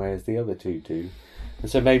same way as the other two do. And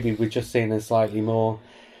so maybe we're just seeing a slightly more,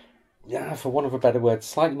 for want of a better word,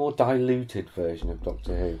 slightly more diluted version of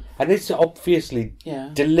Doctor Who. And it's obviously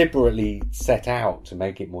deliberately set out to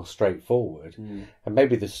make it more straightforward. And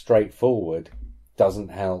maybe the straightforward doesn't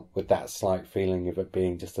help with that slight feeling of it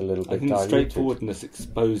being just a little bit diluted. Straightforwardness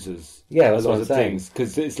exposes a lot of things.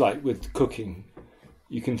 Because it's like with cooking,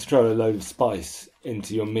 you can throw a load of spice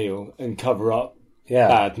into your meal and cover up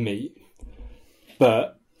bad meat.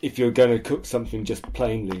 But if you're going to cook something just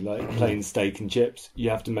plainly, like plain steak and chips, you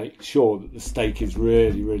have to make sure that the steak is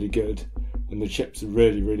really, really good and the chips are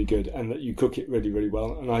really, really good and that you cook it really, really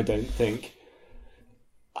well. And I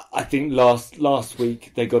think last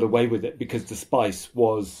week they got away with it because the spice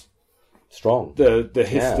was strong. The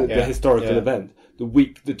historical event.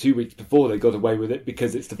 The 2 weeks before they got away with it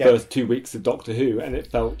because it's the first 2 weeks of Doctor Who and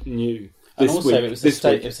it felt new. And also, it was the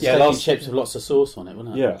steak and chips with lots of sauce on it,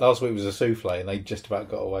 wasn't it? Yeah. Last week was a souffle, and they just about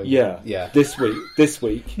got away with it. Yeah. This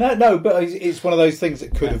week. No, but it's one of those things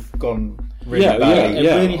that could have gone really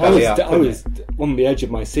badly. I was on the edge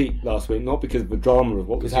of my seat last week, not because of the drama of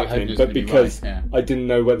what was happening, but because I didn't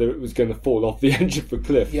know whether it was going to fall off the edge of the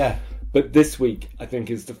cliff. Yeah. But this week, I think,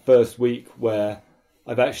 is the first week where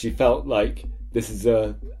I've actually felt like this is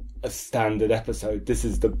a standard episode. This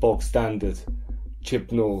is the bog standard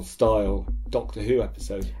Chibnall style Doctor Who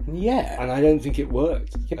episode. Yeah. And I don't think it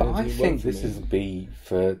worked. Yeah, but I think this is B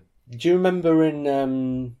for... Do you remember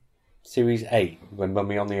in Series 8 when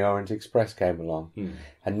Mummy on the Orient Express came along?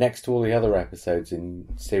 And next to all the other episodes in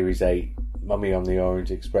Series 8, Mummy on the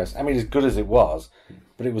Orient Express, I mean, as good as it was,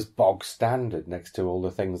 but it was bog standard next to all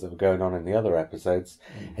the things that were going on in the other episodes.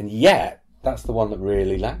 And yet, that's the one that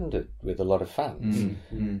really landed with a lot of fans.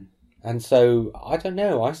 And so, I don't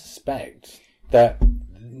know, I suspect that,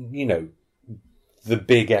 you know, the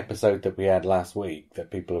big episode that we had last week that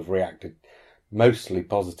people have reacted mostly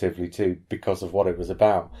positively to because of what it was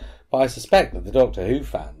about. But I suspect that the Doctor Who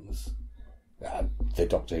fans,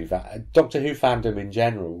 Doctor Who fandom in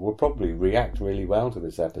general, will probably react really well to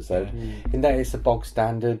this episode, in that it's a bog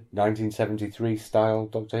standard 1973 style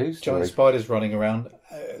Doctor Who story. Giant spiders running around,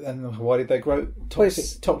 and why did they grow?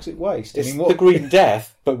 Toxic waste. It's the Green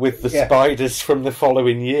Death, but with the spiders from the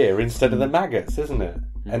following year instead of the maggots, isn't it?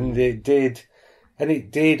 And it did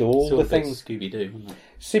all the things. Scooby-Doo, wasn't it?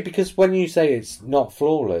 See, because when you say it's not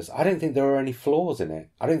flawless, I don't think there are any flaws in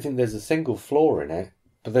it. I don't think there's a single flaw in it,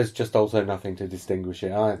 but there's just also nothing to distinguish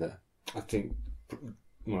it either. I thought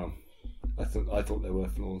there were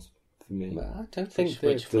flaws for me. I don't think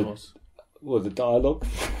which flaws? The dialogue.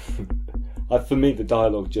 For me, the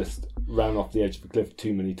dialogue just ran off the edge of the cliff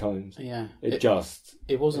too many times. Yeah, it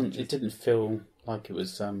didn't feel like it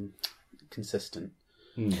was consistent.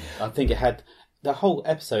 I think it had. The whole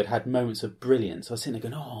episode had moments of brilliance. I was sitting there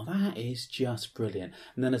going, "Oh, that is just brilliant,"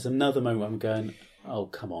 and then there's another moment where I'm going, "Oh,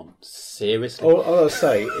 come on, seriously?" I'll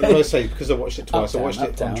say because I watched it twice. I watched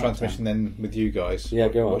it on transmission, then with you guys. Yeah,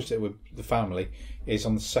 go on. I watched it with the family. Is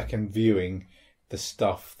on the second viewing, the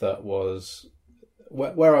stuff that was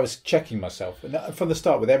where I was checking myself, and from the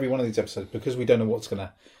start with every one of these episodes, because we don't know what's going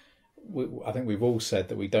to. I think we've all said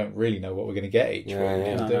that we don't really know what we're going to get each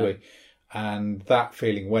week, do we? And that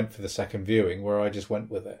feeling went for the second viewing, where I just went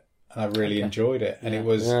with it, and I really enjoyed it, and it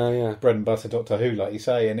was bread and butter Doctor Who, like you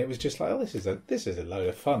say, and it was just like, oh, this is a load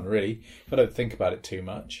of fun, really. If I don't think about it too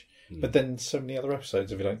much, but then so many other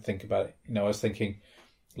episodes, if you don't think about it, I was thinking,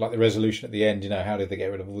 like the resolution at the end, how did they get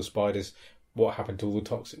rid of all the spiders? What happened to all the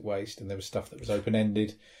toxic waste? And there was stuff that was open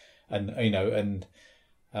ended, and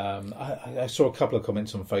I saw a couple of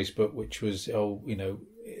comments on Facebook, which was,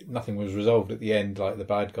 nothing was resolved at the end, like the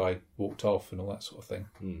bad guy walked off and all that sort of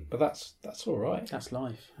thing. But that's all right. That's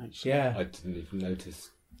life, actually. Yeah, I didn't even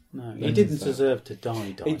notice. No, he didn't deserve to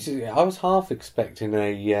die. I was half expecting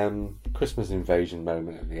a Christmas invasion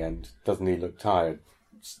moment at the end. Doesn't he look tired?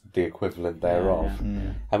 The equivalent thereof.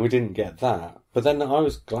 And we didn't get that. But then I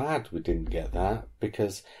was glad we didn't get that,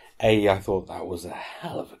 because A, I thought that was a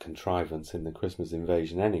hell of a contrivance in the Christmas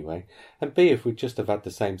invasion anyway, and B, if we'd just have had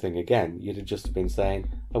the same thing again, you'd have just been saying,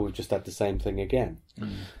 oh, we've just had the same thing again.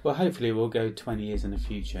 Well, hopefully we'll go 20 years in the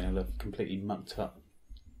future and he'll have completely mucked up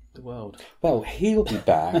the world. Well, he'll be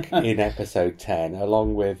back in episode 10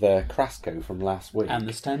 along with Krasko from last week. And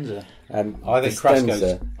the Stenza. And I think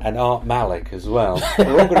Krasko's... and Art Malik as well.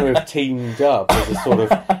 They're all going to have teamed up as a sort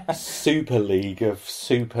of super league of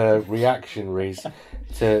super reactionaries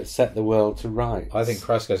to set the world to rights. I think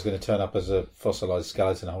Krasko's going to turn up as a fossilised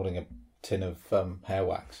skeleton holding a tin of hair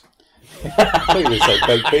wax. I think they say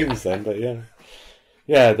baked beans then, but yeah.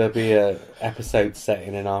 Yeah, there'll be a episode set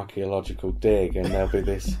in an archaeological dig, and there'll be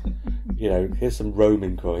this, here's some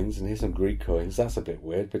Roman coins and here's some Greek coins. That's a bit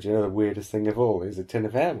weird, but the weirdest thing of all is a tin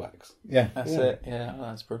of hair wax. Yeah. That's it. Yeah,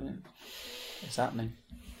 that's brilliant. It's happening.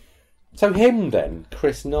 So him then,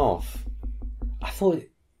 Chris Noth, I thought...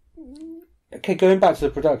 Okay, going back to the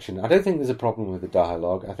production, I don't think there's a problem with the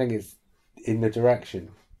dialogue. I think it's in the direction.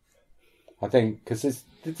 I think, because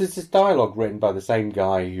there's this dialogue written by the same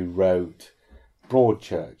guy who wrote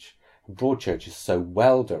Broadchurch. Broadchurch is so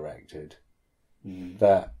well directed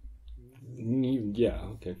that... Yeah,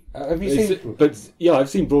 okay. Have you seen... I've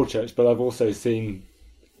seen Broadchurch, but I've also seen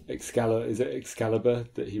Excalibur. Is it Excalibur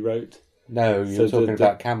that he wrote? No, you're talking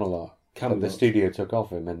about Camelot. That the studio took off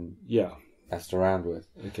him and... Yeah. Messed around with.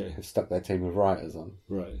 Okay. And stuck their team of writers on.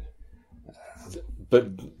 Right. But,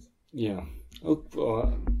 yeah.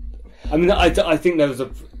 I mean, I think there was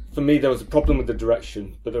a problem with the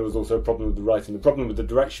direction, but there was also a problem with the writing. The problem with the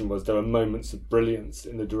direction was there were moments of brilliance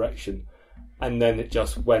in the direction, and then it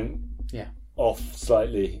just went off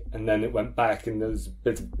slightly, and then it went back, and there was a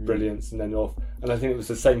bit of brilliance, and then off. And I think it was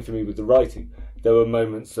the same for me with the writing. There were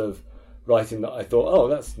moments of writing that I thought, oh,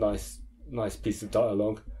 that's nice piece of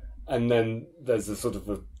dialogue. And then there's a sort of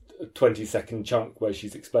a 20-second chunk where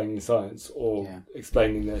she's explaining science or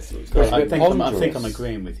explaining this. Or explaining I think I'm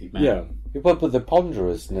agreeing with you, man. Yeah. But the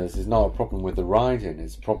ponderousness is not a problem with the writing,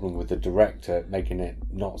 it's a problem with the director making it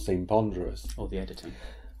not seem ponderous. Or the editing.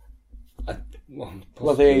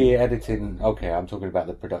 Well, the editing... Okay, I'm talking about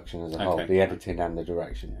the production as a whole, the editing and the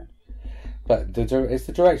direction. Yeah. But it's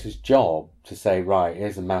the director's job to say, right,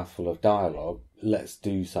 here's a mouthful of dialogue, let's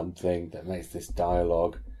do something that makes this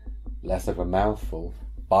dialogue less of a mouthful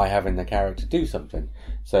by having the character do something.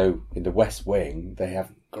 So in the West Wing, they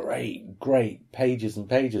have great pages and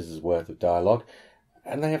pages worth of dialogue,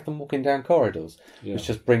 and they have them walking down corridors, which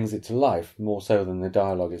just brings it to life more so than the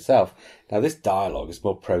dialogue itself. Now, this dialogue is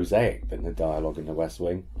more prosaic than the dialogue in the West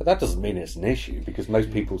Wing, but that doesn't mean it's an issue, because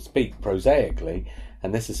most people speak prosaically,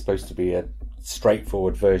 and this is supposed to be a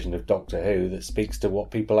straightforward version of Doctor Who that speaks to what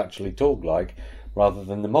people actually talk like, rather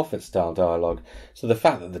than the Moffat-style dialogue. So the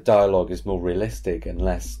fact that the dialogue is more realistic and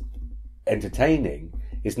less entertaining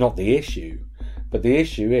is not the issue. But the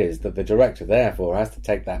issue is that the director, therefore, has to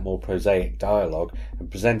take that more prosaic dialogue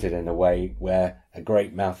and present it in a way where a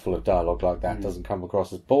great mouthful of dialogue like that doesn't come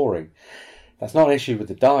across as boring. That's not an issue with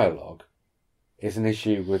the dialogue. It's an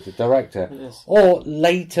issue with the director. Yes. Or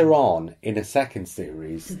later on, in a second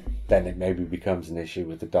series, then it maybe becomes an issue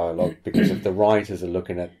with the dialogue, because if the writers are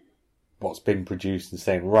looking at what's been produced and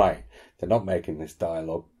saying, right, they're not making this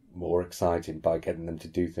dialogue more exciting by getting them to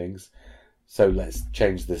do things, so let's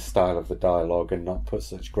change the style of the dialogue and not put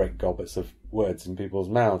such great gobbets of words in people's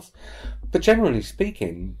mouths. But generally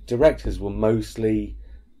speaking, directors will mostly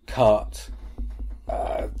cut,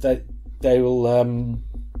 they will,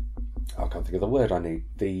 I can't think of the word I need,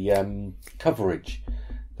 the coverage.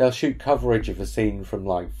 They'll shoot coverage of a scene from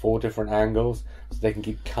like 4 different angles, so they can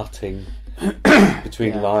keep cutting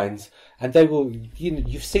between lines. And they will,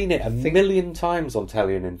 you've seen it a million times on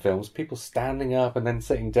telly and in films. People standing up and then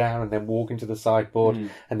sitting down and then walking to the sideboard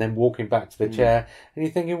and then walking back to the chair. And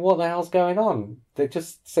you're thinking, what the hell's going on? They're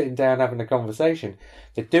just sitting down having a conversation.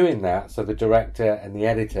 They're doing that so the director and the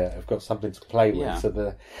editor have got something to play with.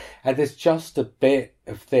 Yeah. And there's just a bit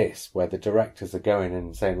of this where the directors are going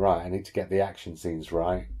and saying, right, I need to get the action scenes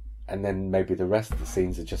right. And then maybe the rest of the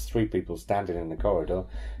scenes are just three people standing in the corridor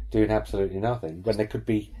doing absolutely nothing when they could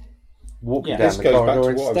be walking down the corridor instead. This goes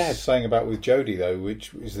back to what I was saying about with Jodie, though,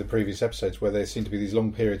 which is the previous episodes where there seem to be these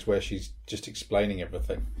long periods where she's just explaining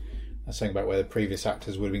everything. I was saying about where the previous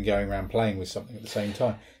actors would have been going around playing with something at the same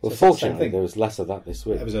time. Well, fortunately, there was less of that this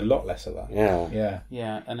week. There was a lot less of that.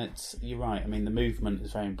 Yeah, and you're right. I mean, the movement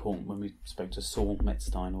is very important. When we spoke to Saul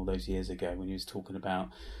Metzstein all those years ago, when he was talking about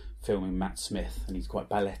filming Matt Smith, and he's quite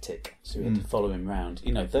balletic, so we had to follow him around.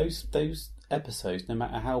 Those episodes, no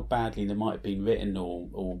matter how badly they might have been written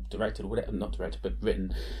or directed, or whatever, not directed but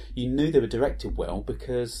written, you knew they were directed well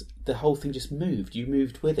because the whole thing just moved. You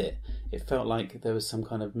moved with it. It felt like there was some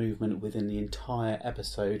kind of movement within the entire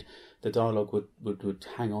episode. The dialogue would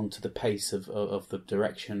hang on to the pace of the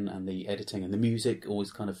direction and the editing, and the music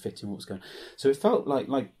always kind of fitting what was going on. So it felt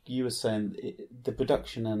like you were saying, the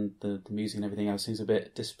production and the music and everything else seems a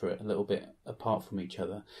bit disparate, a little bit apart from each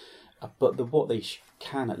other. But what they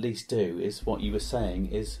can at least do is what you were saying,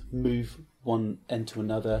 is move one end to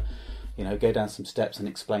another, go down some steps and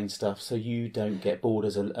explain stuff so you don't get bored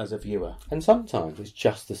as a viewer. And sometimes it's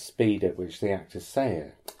just the speed at which the actors say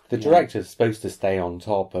it. The director's supposed to stay on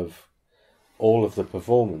top of all of the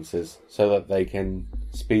performances so that they can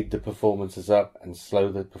speed the performances up and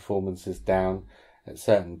slow the performances down at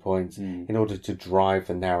certain points in order to drive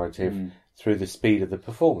the narrative through the speed of the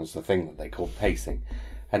performance, the thing that they call pacing.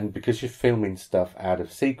 And because you're filming stuff out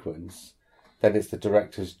of sequence, then it's the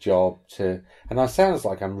director's job to... And it sounds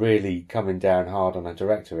like I'm really coming down hard on a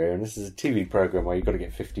director here, and this is a TV programme where you've got to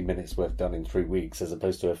get 50 minutes worth done in 3 weeks, as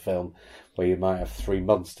opposed to a film where you might have 3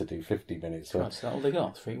 months to do 50 minutes worth. Is that all they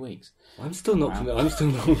got? 3 weeks? I'm still not...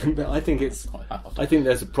 But I think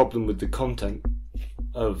there's a problem with the content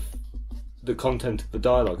of the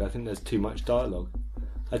dialogue. I think there's too much dialogue.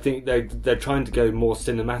 I think they're trying to go more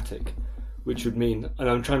cinematic, which would mean, and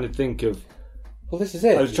I'm trying to think of... Well, this is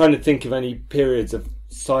it. I was trying to think of any periods of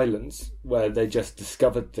silence where they just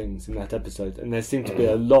discovered things in that episode, and there seemed to be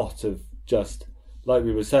a lot of just, like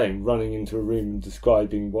we were saying, running into a room and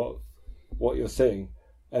describing what you're seeing.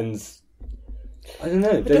 And I don't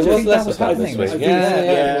know. There was less of that this week.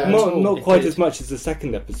 Not quite as much as the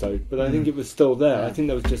second episode, but I think it was still there. I think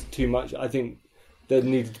there was just too much. I think there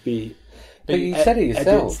needed to be... But you said it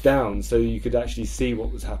yourself. Edits down so you could actually see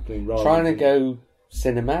what was happening. Rather trying to go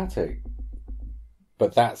cinematic,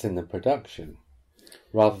 but that's in the production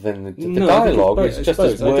rather than the dialogue. It's just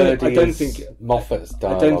as wordy as Moffat's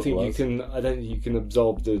dialogue. I don't think you can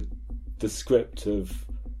absorb the script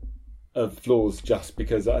of flaws just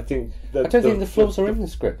because I think I don't think the flaws are in the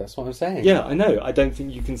script. That's what I'm saying. Yeah, I know. I don't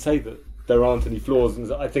think you can say that there aren't any flaws,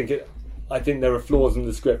 and I think there are flaws in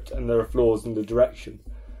the script and there are flaws in the direction.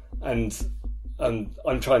 And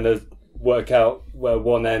I'm trying to work out where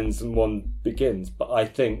one ends and one begins. But I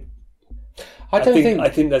think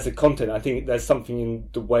there's a content. I think there's something in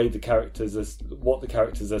the way what the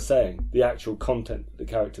characters are saying, the actual content that the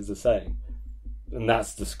characters are saying, and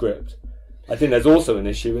that's the script. I think there's also an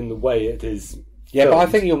issue in the way it is. Yeah, but I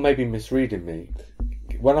think you're maybe misreading me.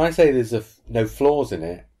 When I say there's no flaws in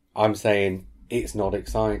it, I'm saying it's not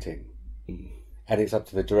exciting, and it's up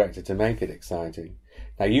to the director to make it exciting.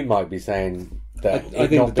 Now, you might be saying that I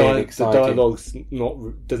think the dialogue's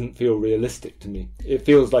doesn't feel realistic to me. It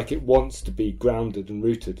feels like it wants to be grounded and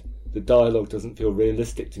rooted. The dialogue doesn't feel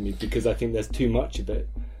realistic to me because I think there's too much of it,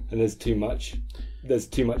 and there's too much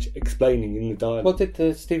explaining in the dialogue. Well, did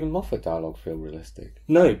the Stephen Moffat dialogue feel realistic?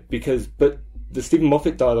 No, but the Stephen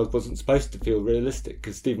Moffat dialogue wasn't supposed to feel realistic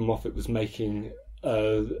because Stephen Moffat was making...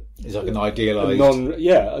 it's like an idealised,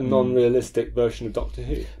 non-realistic version of Doctor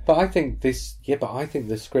Who. But I think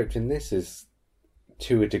the script in this is,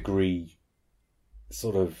 to a degree,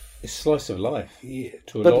 sort of it's slice of life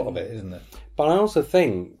to a lot of it, isn't it? But I also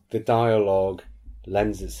think the dialogue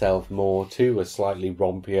lends itself more to a slightly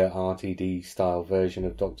rompier RTD style version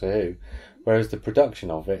of Doctor Who, whereas the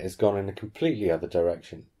production of it has gone in a completely other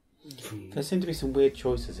direction. There seem to be some weird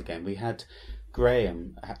choices again. We had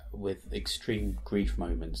Graham with extreme grief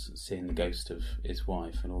moments, seeing the ghost of his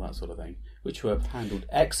wife and all that sort of thing, which were handled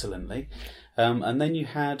excellently. And then you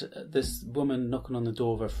had this woman knocking on the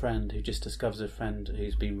door of a friend who just discovers a friend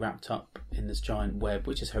who's been wrapped up in this giant web,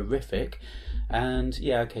 which is horrific. And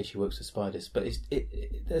yeah, okay, she works with spiders, but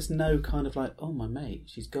there's no kind of like, oh, my mate,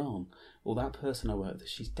 she's gone. Or that person I work with,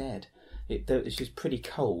 she's dead. She's pretty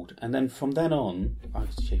cold. And then from then on,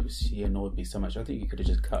 she annoyed me so much. I think you could have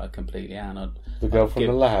just cut her completely out. The girl from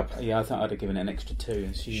the lab. Yeah, I think I'd have given it an extra 2,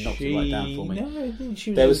 and she knocked it right down for me. No, I think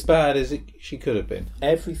she was as bad as she could have been.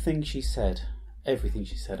 Everything she said,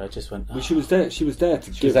 I just went. Well, she was there. She was there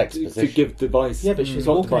to give device. Yeah, but she's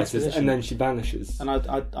plot devices, and then she vanishes. And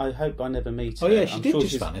I hope I never meet her. Oh yeah, she did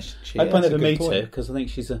just vanish. I hope I never meet her because I think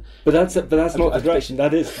she's a. But that's not the direction.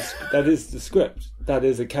 That is the script. That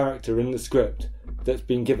is a character in the script that's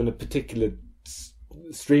been given a particular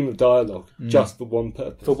stream of dialogue just for one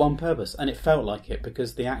purpose. For one purpose, and it felt like it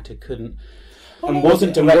because the actor couldn't. And what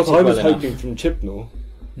I was hoping from Chibnall,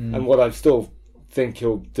 and what I still think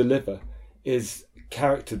he'll deliver, is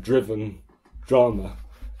character-driven drama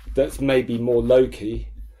that's maybe more low-key,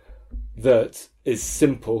 that is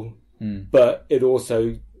simple, but it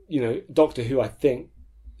also, Doctor Who, I think,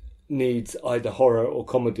 needs either horror or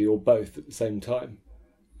comedy or both at the same time.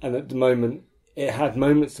 And at the moment, it had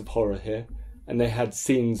moments of horror here, and they had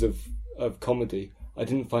scenes of comedy. I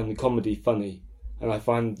didn't find the comedy funny, and I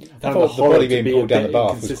found the body being pulled down the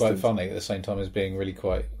bath was quite funny at the same time as being really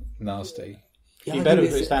quite nasty. Yeah, you better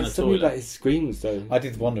put it down the something toilet. about his screams, though. I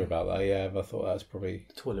did wonder about that, yeah, but I thought that was probably...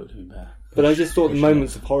 The toilet would have been better. But I just thought the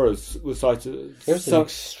moments of horror were cited. There was some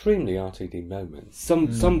extremely RTD moments.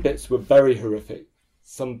 Some bits were very horrific.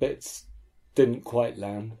 Some bits didn't quite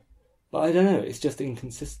land. But I don't know, it's just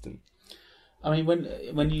inconsistent. I mean,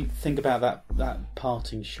 when you think about that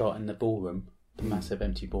parting shot in the ballroom, the massive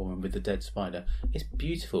empty ballroom with the dead spider, it's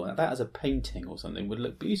beautiful. That as a painting or something would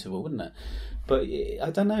look beautiful, wouldn't it? But I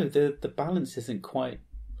don't know, the balance isn't quite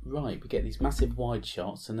right. We get these massive wide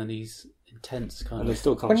shots and then these intense kind and of... They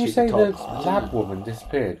still can't when you say the top. lab woman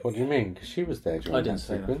disappeared, what do you mean? Because she was there during that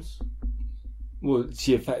sequence. Well,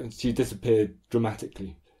 she disappeared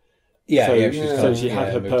dramatically. Yeah, so she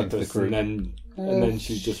had her purpose, and then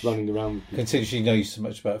she's just running around. Considering she knows so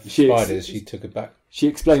much about spiders, she took it back. She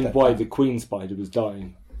explained why the queen spider was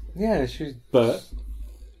dying. Yeah, she's. But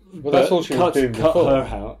that's all she was doing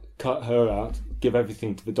before. Cut her out. Give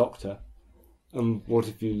everything to the doctor. And what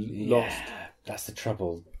if you lost? That's the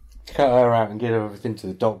trouble. Cut her out and give everything to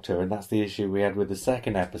the doctor, and that's the issue we had with the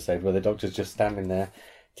second episode, where the doctor's just standing there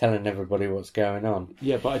telling everybody what's going on.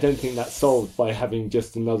 Yeah, but I don't think that's solved by having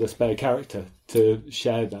just another spare character to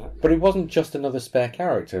share that. But it wasn't just another spare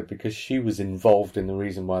character, because she was involved in the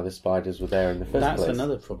reason why the spiders were there in the first place. That's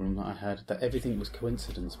another problem that I had, that everything was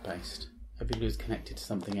coincidence-based. Everybody was connected to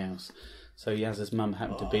something else. So Yaz's mum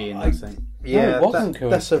happened to be in that same... Yeah, no, it wasn't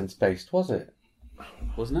coincidence-based, was it?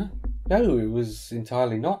 Wasn't it? No, it was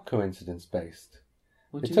entirely not coincidence-based.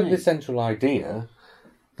 What They do you took mean? the central idea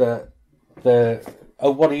that Oh,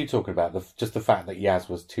 what are you talking about? Just the fact that Yaz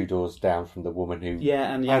was 2 doors down from the woman who...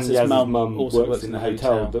 Yeah, and Yaz's mum also works in the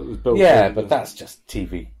hotel that was built. Yeah, but that's just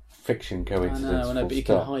TV fiction coincidence. I know, but you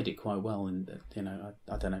can hide it quite well, and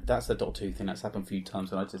I don't know. That's the Doctor Who thing that's happened a few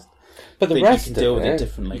times, and I just but the think rest you can deal of with it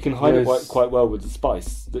differently. You can hide it quite well with the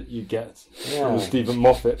spice that you get from the Stephen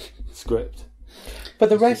Moffat script. But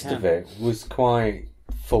the rest of it was quite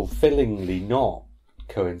fulfillingly not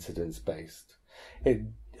coincidence-based.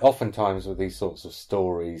 Oftentimes with these sorts of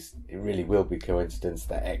stories, it really will be coincidence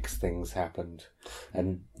that X things happened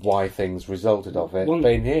and Y things resulted of it. But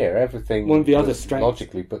in here, everything was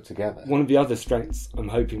logically put together. One of the other strengths I'm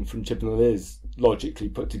hoping from Chibnall is logically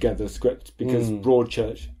put together script, because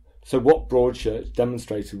Broadchurch... So what Broadchurch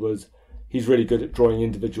demonstrated was he's really good at drawing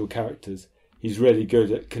individual characters. He's really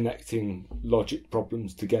good at connecting logic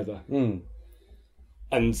problems together.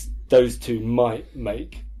 And those two might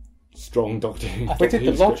make... strong Doctor Who. We did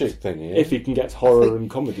the logic thing here. If he can get horror and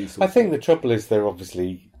comedy. I think the trouble is they're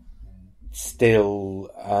obviously still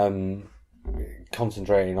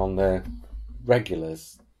concentrating on the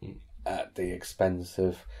regulars at the expense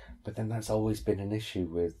of... But then that's always been an issue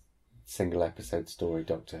with single episode story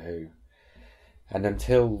Doctor Who. And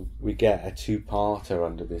until we get a 2-parter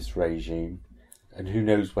under this regime, and who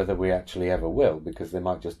knows whether we actually ever will, because they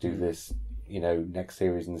might just do this... next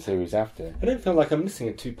series and the series after. I don't feel like I'm missing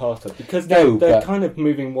a 2-parter, because they're kind of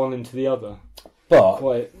moving one into the other. But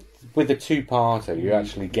with a 2-parter, you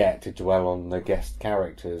actually get to dwell on the guest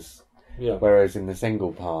characters. Yeah. Whereas in the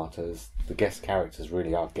single-parters, the guest characters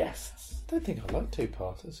really are guests. I don't think I like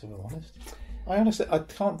 2-parters, if I'm honest. I honestly, I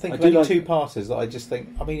can't think I of do any like- two-parters that I just think.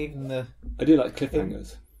 I mean, even the. I do like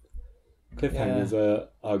cliffhangers. Cliffhangers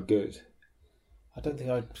are good. I don't think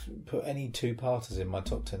I'd put any two-parters in my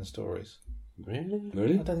top 10 stories. Really? I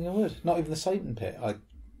Really? don't think I would. Not even the Satan Pit.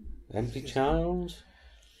 Empty Child?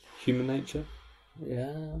 Human nature.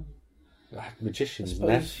 Yeah. Magician's suppose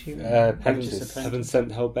Nest. human- Apprentice. Heaven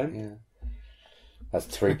sent, hell bent. Yeah. That's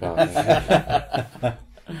 3 parts.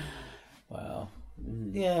 Well,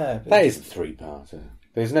 yeah. but That is a 3-parter.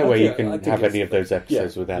 There's no I way think- you can I think have it's- any of those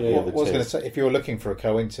episodes without yeah, the yeah. other What I was two. going to say, if you're looking for a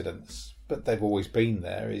coincidence, but they've always been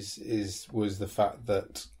there, was the fact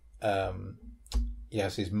that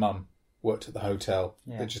his mum worked at the hotel.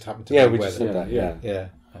 Yeah. It just happened to Yeah, be we where just they- said that, yeah. Yeah.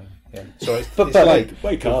 Sorry, But it's late.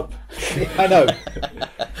 Wake up. I know.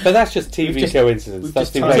 But that's just TV just- coincidence. we've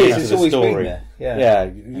That's just the timed way it. into It's the always been story. there. Yeah. Yeah,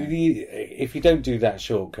 if you don't do that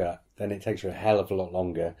shortcut, then it takes you a hell of a lot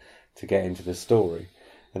longer to get into the story,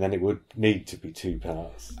 and then it would need to be 2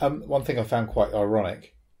 parts. One thing I found quite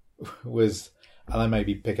ironic was, and I may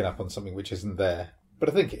be picking up on something which isn't there, but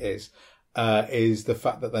I think it is the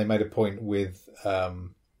fact that they made a point with,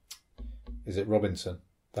 is it Robinson,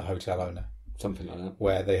 the hotel owner, Something like that.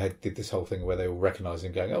 where they did this whole thing where they all recognised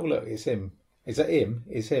him, going, "Oh look, it's him. Is that him?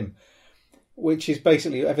 It's him." Which is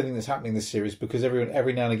basically everything that's happening in this series, because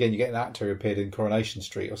every now and again you get an actor who appeared in Coronation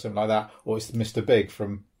Street or something like that, or it's Mr. Big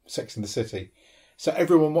from Sex and the City. So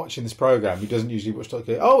everyone watching this programme who doesn't usually watch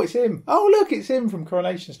Doctor Who, oh, it's him. Oh, look, it's him from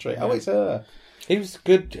Coronation Street. Oh, it's her. He was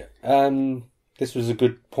good. This was a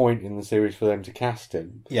good point in the series for them to cast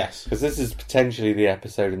him. Yes. Because this is potentially the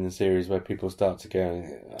episode in the series where people start to go,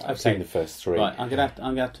 I've seen the first 3. Right, I'm gonna have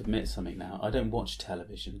to admit something now. I don't watch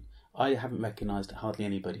television. I haven't recognised hardly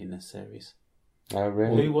anybody in this series. Oh,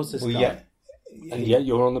 really? Who was this Well, guy? yeah. And yet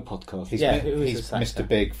you're on the podcast. He's, Yeah, who is he's this actor? Mr.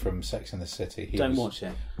 Big from Sex and the City. Don't watch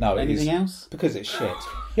it. No, Anything he's- else? Because it's shit.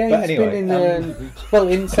 Yeah, But he's anyway, been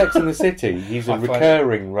in... in Sex and the City, he's a I find-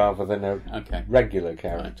 recurring rather than a Okay. regular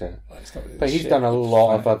character. Well, it's not really But he's shit, done a it's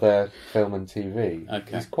lot of funny. other film and TV.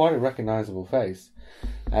 Okay. He's quite a recognisable face.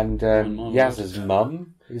 And Mum Yaz's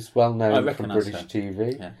mum is well I known from recognise British her.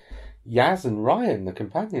 TV. Yeah. Yaz and Ryan, the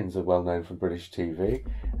companions, are well known from British TV.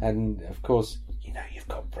 And, of course, you've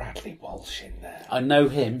got Bradley Walsh in there. I know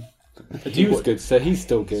him. He was good, so he's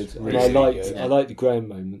still good. And really good. I liked the Graham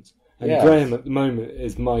moments. And Yeah. Graham at the moment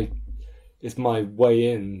is my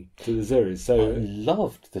way in to the series. I So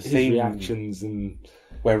loved the his scene reactions and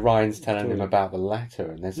where Ryan's telling him Story. about the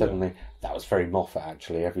letter, and then suddenly that was very Moffat.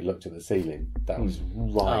 Actually, have you looked at the ceiling? That was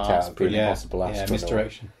right that's out of the Impossible Astronaut.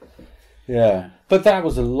 misdirection. Yeah, but that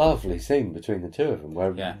was a lovely scene between the two of them,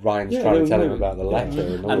 where Yeah. Ryan's Yeah, trying they to tell were him moving. about the letter,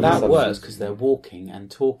 and, all And of a that sudden- works because they're walking and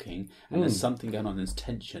talking, and there's something going on. There's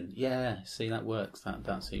tension. Yeah, see, that works.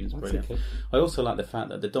 That seems brilliant. okay. I also like the fact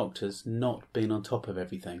that the Doctor's not been on top of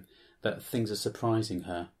everything. That things are surprising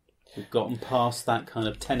her. We've gotten past that kind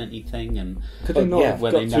of tenanty thing, and could they not yeah, have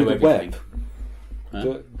where got they through know the everything. web?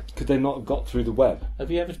 Huh? Could they not have got through the web? Have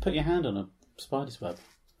you ever put your hand on a spider's web?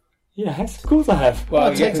 Yes, of course I have.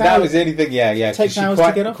 Well, It takes that hours- was the only thing. Yeah. It takes She hours to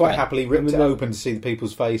quite, get off quite it. happily ripped I mean, it no- open to see the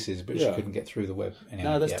people's faces, but she Yeah. couldn't get through the web. Anyway,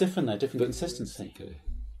 No, that's yeah. different though. Different consistency. Okay.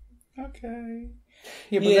 Okay.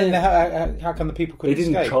 Yeah, but Yeah. then how come the people They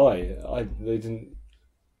couldn't didn't escape? try. They didn't.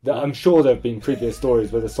 I'm sure there have been previous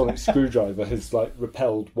stories where the sonic screwdriver has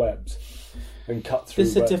repelled webs and cut through.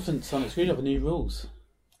 This is a webs. different Sonic Screwdriver, new rules.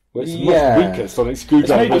 Well, it's a Yeah. much weaker sonic It's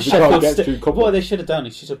screwdriver. maybe If you can't Sheffield get sti- through copper. What they should have done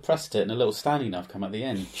is should have pressed it and a little standing knife come at the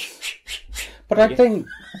end. But I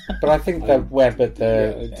think the web at the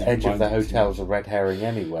Yeah, it edge of the reminds me. hotel's a red herring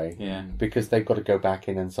anyway. Yeah. Because they've got to go back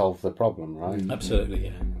in and solve the problem, right? Absolutely,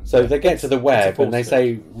 yeah. So they get to the web and they force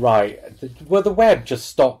say, the web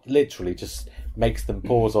just literally just makes them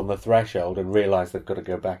pause on the threshold and realise they've got to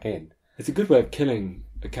go back in. It's a good way of killing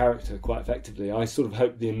a character quite effectively. I sort of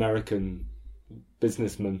hoped the American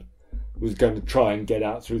businessman was going to try and get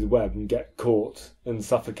out through the web and get caught and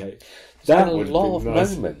suffocate. There's been That a would have lot of been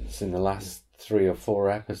nice. moments in the last 3 or 4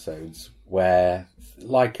 episodes where,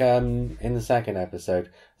 like in the second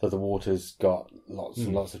episode, that the water's got lots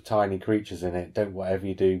and lots of tiny creatures in it. Don't whatever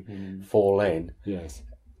you do fall in. Yes.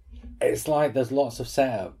 It's like there's lots of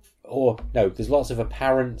setup, there's lots of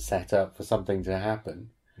apparent setup for something to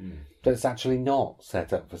happen, but it's actually not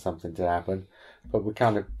set up for something to happen. But we're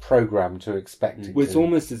kind of programmed to expect it. Well, it's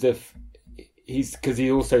almost as if because he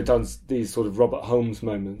also does these sort of Robert Holmes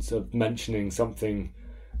moments of mentioning something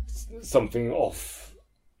off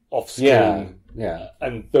screen, yeah.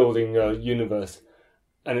 and building a universe.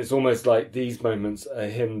 And it's almost like these moments are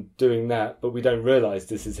him doing that, but we don't realise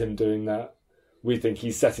this is him doing that. We think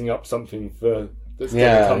he's setting up something that's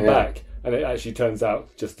going to come back, and it actually turns out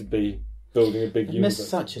just to be building a big They universe. missed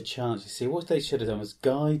such a chance. You see, what they should have done was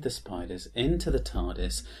guide the spiders into the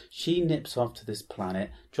TARDIS. She nips off to this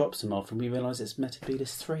planet, drops them off, and we realise it's meant to be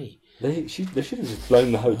this 3. They should have just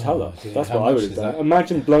blown the hotel up. dear, That's how what I much would have is done. that?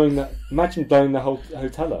 Imagine blowing the whole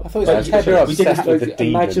hotel up. I thought it But was Ted, you're like, obsessed with the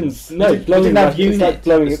Imagine demons. blowing didn't have that. It's like units.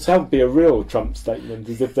 blowing it. That would be a real Trump statement,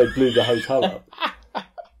 as if they blew the hotel up.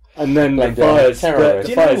 And then the Like the fire, terrorists. Do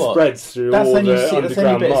you fire know what? spreads through That's all only, the that's only a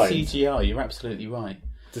underground bit of mines, CGI. You're absolutely right.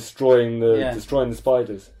 destroying the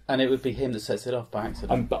spiders. And it would be him that sets it off by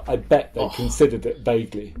accident. I bet they considered it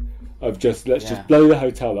vaguely. Of just just blow the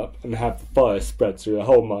hotel up and have the fire spread through the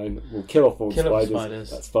whole mine. We'll kill off all Kill off spiders. spiders.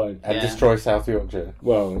 That's fine. And Yeah. destroy South Yorkshire.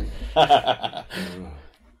 Well,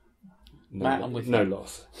 Matt, I'm with no you.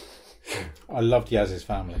 loss. I loved Yaz's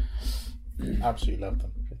family. Absolutely loved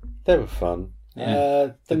them. They were fun.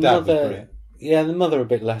 Yeah. The dad was mother, brilliant. yeah, the mother a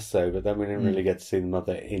bit less so, but then we didn't really get to see the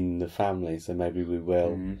mother in the family, so maybe we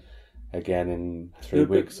will again in 3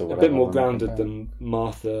 weeks or a whatever. bit more when we come grounded back. than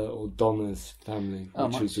Martha or Donna's family, Oh,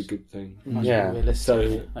 which much. was a good thing. Much Yeah. more realistic.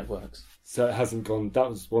 So- that works. So it hasn't gone. That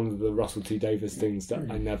was one of the Russell T Davies things that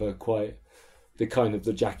I never quite. The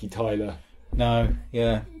Jackie Tyler No,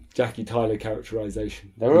 yeah.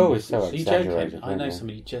 characterization. They were always so Are you exaggerated. joking? I weren't know they?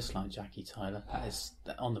 somebody just like Jackie Tyler. That is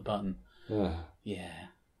on the button. Yeah. Yeah.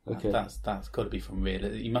 Okay. That's got to be from real.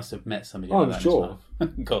 You must have met somebody Oh, like I'm that sure. as well.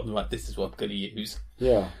 God, right, this is what I'm going to use.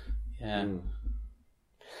 Yeah. Yeah.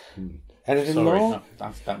 Anything Sorry, more? that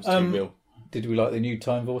was too real. Did we like the new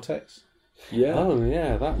time vortex? Yeah. Oh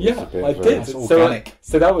yeah, that was Yeah, a bit I of a- did. That's So, organic.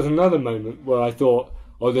 so that was another moment where I thought,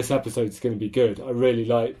 "Oh, this episode's going to be good." I really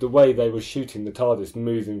liked the way they were shooting the TARDIS,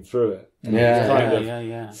 moving through it. And it was Yeah. kind of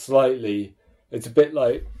Yeah. slightly. It's a bit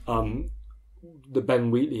like the Ben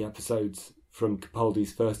Wheatley episodes from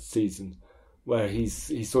Capaldi's first season, where he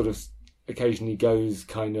sort of occasionally goes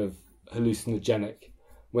kind of hallucinogenic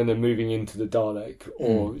when they're moving into the Dalek,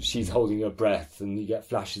 or she's holding her breath and you get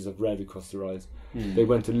flashes of red across her eyes. They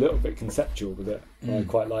went a little bit conceptual with it. I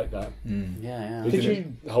quite like that. Yeah. They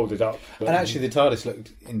didn't hold it up. But And actually, the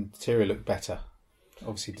TARDIS interior looked better.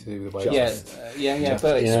 Obviously, to do with the way. Yeah,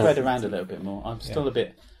 but it's Yeah. spread around a little bit more. I'm still a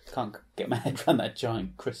bit can't get my head around that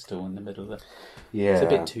giant crystal in the middle of it. Yeah, It's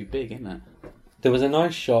a bit too big, isn't it? There was a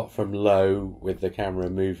nice shot from low with the camera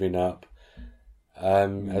moving up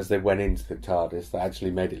as they went into the TARDIS that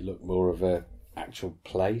actually made it look more of a actual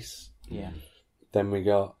place. Yeah. Then we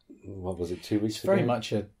got, what was it, 2 weeks It's ago? very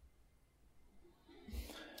much a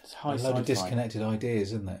High load of sci-fi. disconnected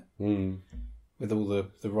ideas, isn't it? With all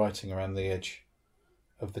the writing around the edge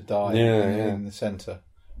of the die in the centre,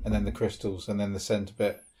 and then the crystals, and then the centre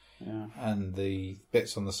bit, and the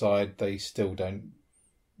bits on the side, they still don't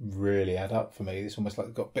really add up for me. It's almost like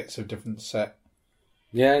they've got bits of different set.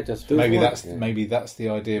 Yeah, it does. Maybe feel like, that's the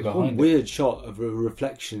idea one behind it. weird shot of a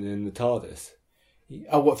reflection in the TARDIS.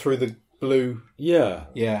 Oh, what, through the blue? Yeah.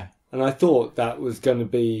 Yeah. And I thought that was going to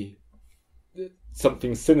be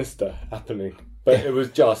something sinister happening. But it was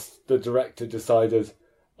just the director decided,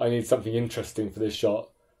 I need something interesting for this shot.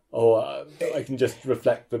 Or I can just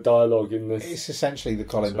reflect the dialogue in this. It's essentially the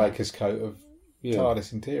Colin Baker's coat of Yeah.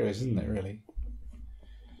 TARDIS interiors, isn't it, really?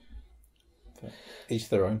 But each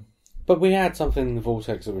their own. But we had something in the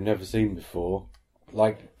Vortex that we've never seen before.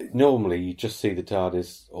 Like, normally you just see the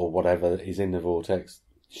TARDIS, or whatever is in the Vortex,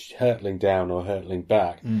 hurtling down or hurtling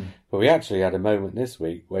back. But we actually had a moment this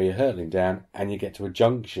week where you're hurtling down and you get to a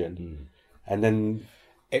junction. And then...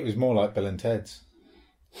 It was more like Bill and Ted's.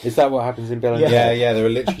 Is that what happens in Bill and Yeah, Ted? yeah, there are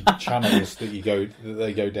literally channels that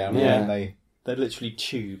they go down, and They're literally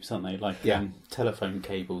tubes, aren't they? Like telephone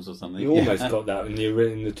cables or something. You almost got that in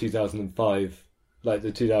the 2005, like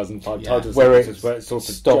the 2005 TARDIS where episodes, it sort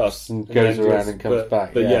of stops just, and goes then around just- and comes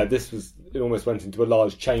back. But yeah, it almost went into a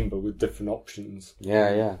large chamber with different options.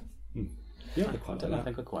 yeah. Yeah, I I quite don't like know. I that.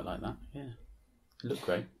 think I quite like that. Yeah, it looked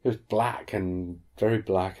great. It was black and very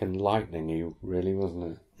black and lightning-y, really,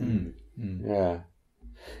 wasn't it? Yeah.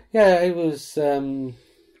 Yeah, it was...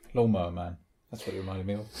 Lawnmower Man. That's what it reminded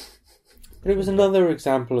me of. But it was another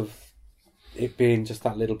example of it being just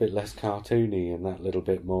that little bit less cartoony and that little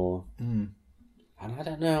bit more... And I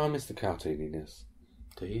don't know, I miss the cartooniness.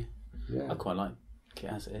 Do you? Yeah. I quite like it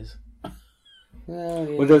as it is. Well,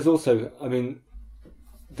 yeah. Well, there's also, I mean,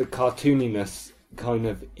 the cartooniness kind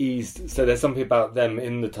of eased. So there's something about them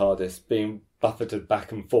in the TARDIS being buffeted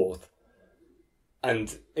back and forth,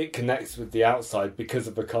 and it connects with the outside because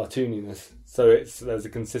of the cartooniness. So there's a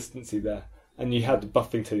consistency there. And you had the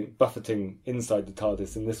buffeting inside the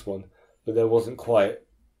TARDIS in this one, but there wasn't quite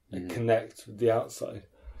a connect with the outside.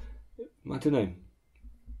 I don't know.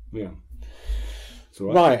 Yeah. It's all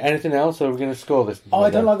right. Right, anything else, or are we going to score this? Oh, I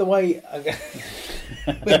don't like the way...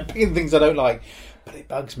 They're picking things I don't like, but it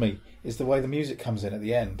bugs me. Is the way the music comes in at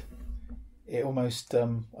the end. It almost, I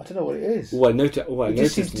don't know what it is. It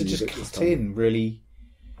just seems to just cut in really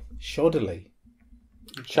shoddily.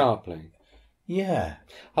 Sharply. Yeah.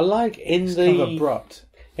 I like It's kind of abrupt.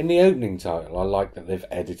 In the opening title, I like that they've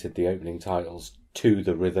edited the opening titles to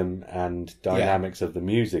the rhythm and dynamics of the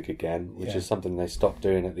music again, which is something they stopped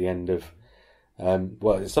doing at the end of...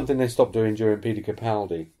 it's something they stopped doing during Peter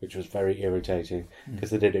Capaldi, which was very irritating, because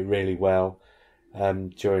they did it really well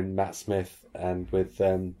during Matt Smith and with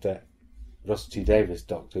the Russell T Davies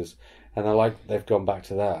Doctors. And I like they've gone back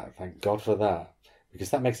to that. Thank God for that. Because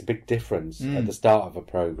that makes a big difference at the start of a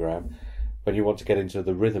programme when you want to get into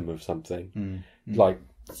the rhythm of something. Like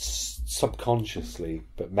subconsciously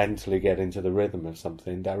but mentally get into the rhythm of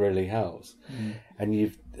something. That really helps. And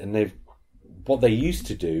what they used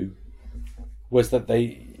to do was that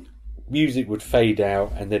music would fade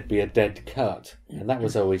out and there'd be a dead cut, and that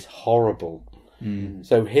was always horrible.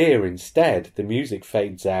 So here instead the music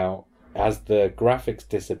fades out as the graphics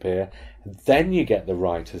disappear, and then you get the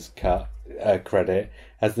writer's cut credit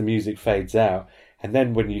as the music fades out, and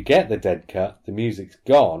then when you get the dead cut the music's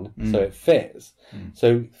gone, so it fits.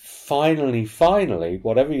 So finally,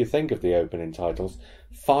 whatever you think of the opening titles,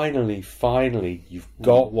 finally you've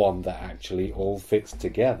got one that actually all fits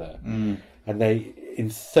together. And they, in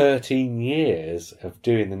 13 years of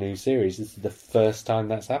doing the new series, this is the first time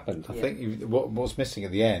that's happened. I think what's missing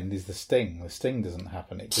at the end is the sting. The sting doesn't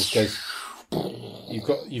happen. It just goes...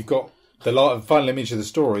 You've got the final image of the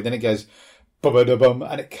story, then it goes... Bum,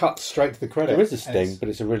 and it cuts straight to the credit. There is a sting, but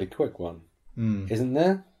it's a really quick one. Isn't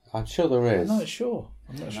there? I'm sure there is. I'm not sure.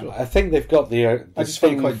 I think they've got the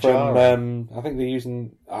sting quite from... I think they're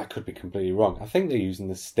using... I could be completely wrong. I think they're using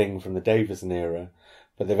the sting from the Davison era,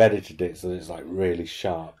 but they've edited it so that it's like really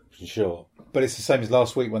sharp and short. But it's the same as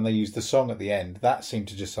last week when they used the song at the end. That seemed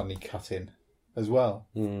to just suddenly cut in as well.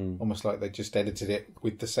 Almost like they just edited it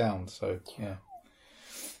with the sound. So, yeah.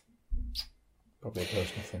 Probably a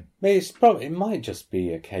personal thing. It might just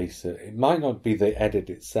be a case of... It might not be the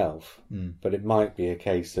edit itself, but it might be a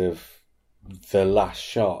case of the last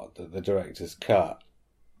shot that the director's cut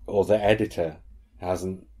or the editor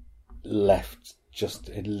hasn't left just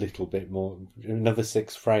a little bit more. Another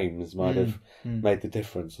 6 frames might have made the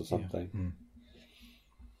difference or something.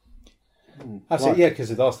 That's it, yeah, because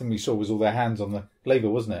the last thing we saw was all their hands on the lever,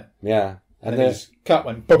 wasn't it? Yeah. And then it just cut,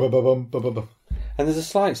 went bum. And there's a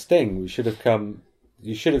slight sting which should have come...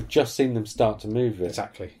 You should have just seen them start to move it.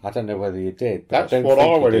 Exactly. I don't know whether you did. But That's what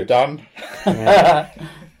I would have done. Yeah.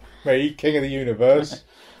 Me, king of the universe.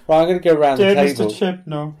 Right, I'm going to go around the table. Mr. Chip,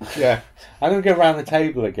 no. Yeah. I'm going to go around the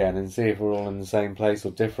table again and see if we're all in the same place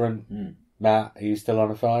or different. Matt, are you still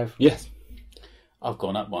on a 5? Yes. I've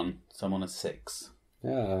gone up one, so I'm on a 6.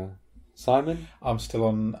 Yeah. Simon? I'm still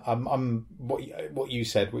on... I'm what you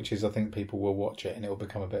said, which is I think people will watch it and it will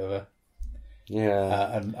become a bit of a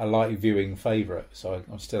light viewing favourite. So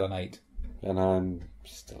I'm still an 8. And I'm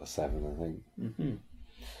still a 7, I think.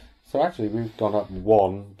 So actually, we've gone up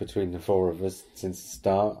 1 between the 4 of us since the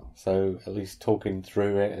start. So at least talking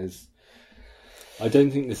through it is... I don't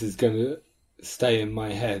think this is going to stay in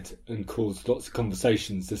my head and cause lots of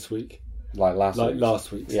conversations this week. Like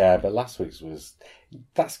last week's. Yeah, but last week's was...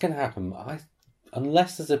 That's going to happen.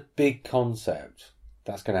 Unless there's a big concept,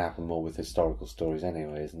 that's going to happen more with historical stories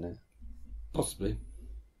anyway, isn't it? Possibly.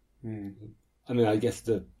 I mean, I guess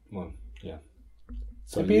yeah.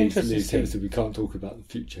 So it'd be interesting to see. So we can't talk about the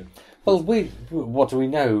future. Well, what do we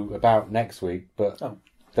know about next week? But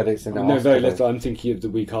that it's in no, very little. I'm thinking of the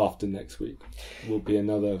week after next week. Will be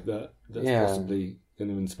another that's possibly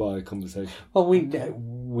going to inspire conversation. Well, we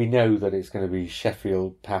know that it's going to be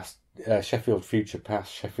Sheffield future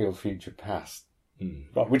past.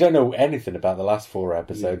 Right, we don't know anything about the last 4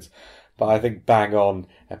 episodes. But I think bang on,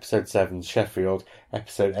 episode 7's Sheffield,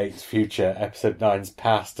 episode 8's future, episode 9's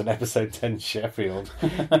past, and episode 10's Sheffield.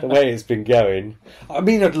 The way it's been going. I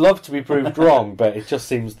mean, I'd love to be proved wrong, but it just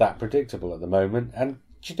seems that predictable at the moment. And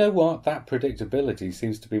do you know what? That predictability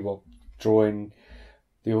seems to be what's drawing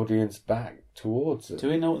the audience back towards it. Do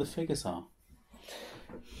we know what the figures are?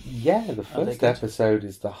 Yeah, the first episode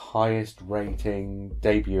is the highest rating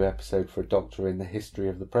debut episode for a Doctor in the history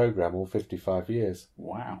of the programme, all 55 years.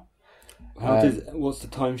 Wow. What's the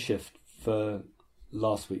time shift for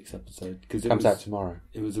last week's episode? Because it comes out tomorrow.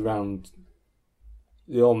 It was around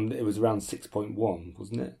 6.1,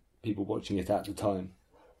 wasn't it? People watching it at the time.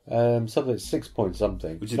 Something 6 point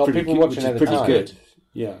something. Which is not pretty people watching it at the time. Good.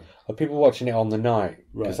 Yeah. Or people watching it on the night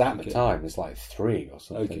because Right, at the time it's like 3 or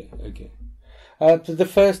something. Okay. The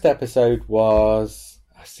first episode was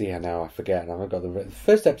I see how now I forget, and I've got the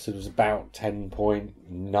first episode was about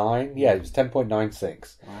 10.9. Yeah, it was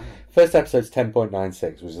 10.96. Wow. First episode's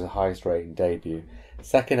 10.96, which is the highest rating debut.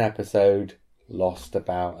 Second episode lost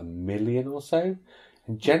about 1 million or so,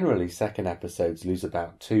 and generally second episodes lose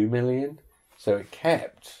about 2 million. So it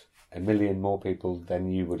kept 1 million more people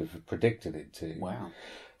than you would have predicted it to. Wow.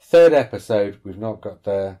 Third episode, we've not got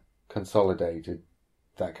the consolidated.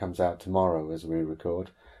 That comes out tomorrow as we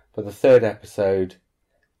record. But the third episode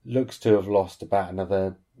looks to have lost about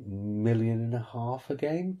another 1.5 million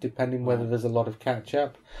again, depending whether there's a lot of catch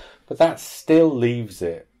up. But that still leaves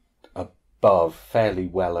it above, fairly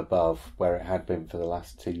well above where it had been for the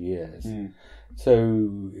last 2 years.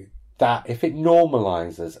 So that if it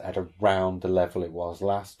normalises at around the level it was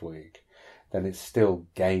last week, then it's still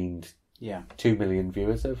gained 2 million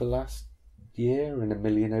viewers over last year and 1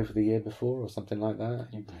 million over the year before, or something like that.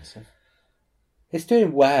 Impressive. It's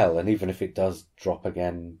doing well, and even if it does drop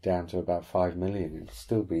again down to about 5 million, it'll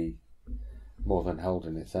still be more than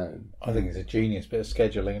holding its own. I think it's a genius bit of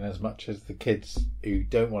scheduling, as much as the kids who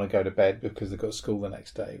don't want to go to bed because they've got school the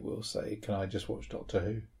next day will say, "Can I just watch Doctor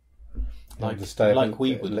Who?" Like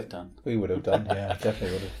we would have done. We would have done, yeah,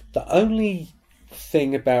 definitely would have. The only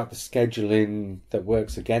thing about the scheduling that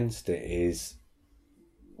works against it is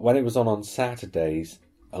when it was on Saturdays,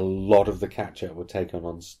 a lot of the catch-up would take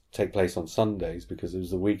place on Sundays because it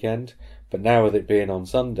was the weekend. But now with it being on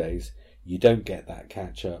Sundays, you don't get that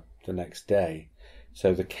catch-up the next day.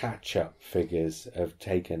 So the catch-up figures have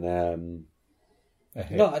taken A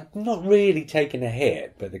hit. not really taken a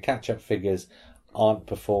hit, but the catch-up figures aren't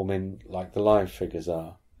performing like the live figures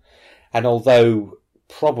are. And although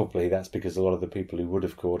probably that's because a lot of the people who would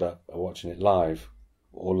have caught up are watching it live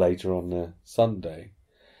or later on the Sunday,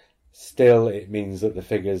 still it means that the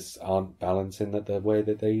figures aren't balancing that the way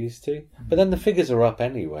that they used to. But then the figures are up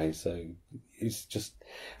anyway, so it's just,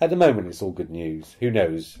 at the moment it's all good news. Who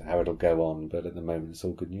knows how it'll go on, but at the moment it's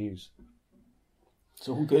all good news. It's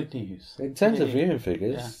all good news. In terms of viewing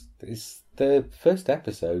figures, the first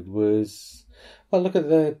episode was, well, look at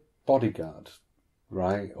the Bodyguard,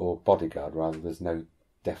 right? Or Bodyguard, rather. There's no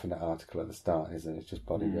definite article at the start, is there? It's just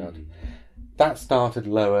Bodyguard. That started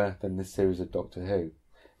lower than this series of Doctor Who.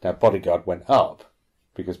 Now, Bodyguard went up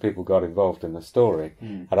because people got involved in the story.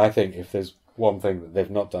 And I think if there's one thing that they've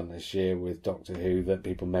not done this year with Doctor Who that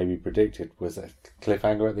people maybe predicted was a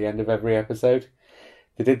cliffhanger at the end of every episode.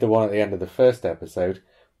 They did the one at the end of the first episode,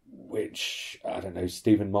 which, I don't know,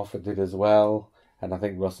 Stephen Moffat did as well, and I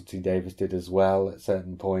think Russell T Davies did as well at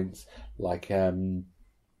certain points, like, Churchill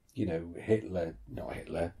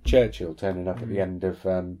turning up at the end of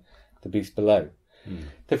The Beast Below.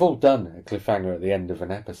 They've all done a cliffhanger at the end of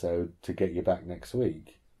an episode to get you back next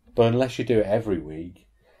week. But unless you do it every week,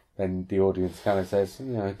 then the audience kind of says,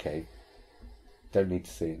 okay, don't need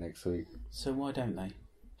to see it next week. So why don't they?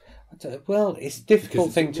 Well, it's a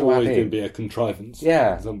difficult thing to add in. It's always going to be a contrivance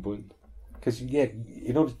at some point. Because,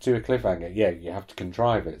 in order to do a cliffhanger, you have to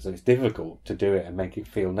contrive it. So it's difficult to do it and make it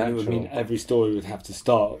feel natural. I mean, every story would have to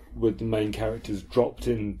start with the main characters dropped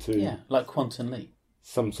into... Yeah, like Quantum Leap.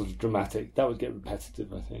 Some sort of dramatic. That would get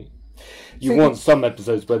repetitive, I think. You want some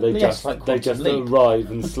episodes where they just arrive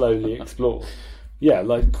and slowly explore. Yeah,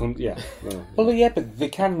 but they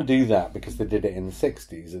can do that because they did it in the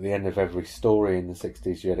 60s. At the end of every story in the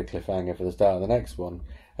 60s, you had a cliffhanger for the start of the next one.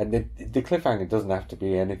 And the cliffhanger doesn't have to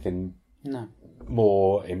be anything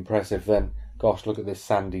more impressive than, gosh, look at this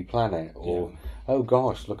sandy planet, or, oh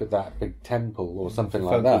gosh, look at that big temple, or something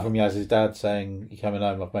like that. From Yaz's dad saying, "You're coming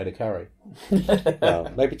home, I've made a curry."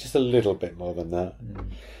 Well, maybe just a little bit more than that.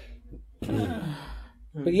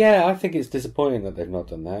 But I think it's disappointing that they've not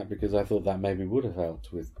done that, because I thought that maybe would have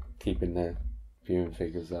helped with keeping their viewing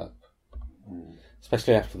figures up.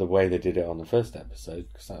 Especially after the way they did it on the first episode,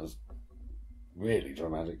 because that was really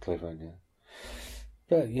dramatic cliffhanger.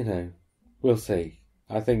 But, we'll see.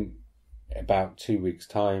 I think about 2 weeks'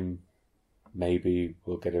 time, maybe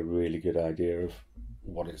we'll get a really good idea of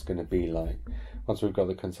what it's going to be like. Once we've got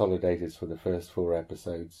the consolidators for the first 4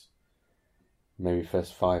 episodes, maybe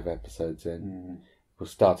first 5 episodes in, we'll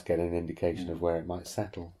start to get an indication of where it might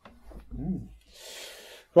settle.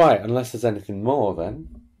 Right, unless there's anything more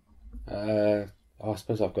then. I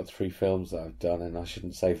suppose I've got 3 films that I've done, and I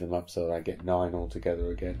shouldn't save them up so that I get 9 altogether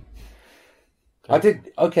again. I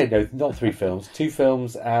did, no, not 3 films, 2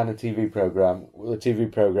 films and a TV programme. The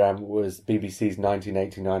TV programme was BBC's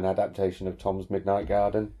 1989 adaptation of Tom's Midnight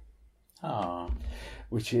Garden.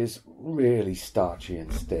 Which is really starchy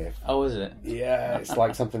and stiff. Oh, is it? Yeah, it's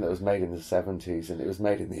like something that was made in the 70s and it was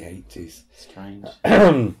made in the 80s. Strange.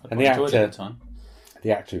 And the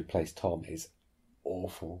actor who plays Tom is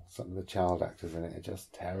awful. Some of the child actors in it are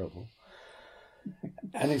just terrible.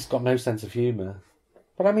 And it's got no sense of humour.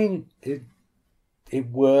 But I mean, it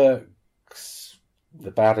works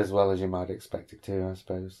about as well as you might expect it to, I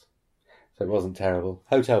suppose. So it wasn't terrible.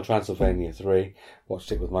 Hotel Transylvania 3,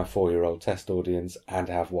 watched it with my 4-year-old test audience, and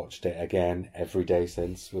have watched it again every day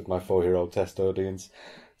since with my 4-year-old test audience.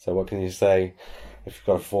 So what can you say? If you've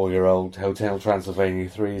got a 4-year-old, Hotel Transylvania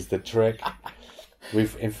 3 is the trick.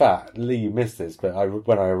 In fact, Lee, you missed this, but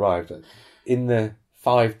when I arrived, in the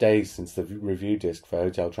 5 days since the review disc for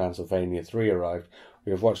Hotel Transylvania 3 arrived,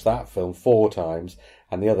 we have watched that film 4 times,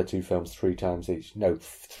 and the other 2 films 3 times each. No,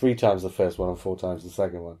 3 times the first one and 4 times the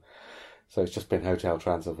second one. So it's just been Hotel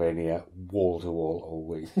Transylvania wall to wall all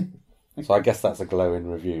week. So I guess that's a glowing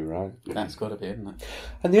review, right? That's got to be, isn't it?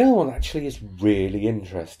 And the other one actually is really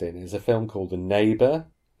interesting. It's a film called The Neighbour.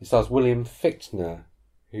 It stars William Fichtner,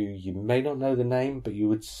 who you may not know the name, but you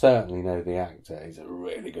would certainly know the actor. He's a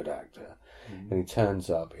really good actor. And he turns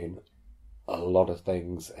up in a lot of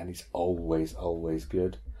things, and he's always, always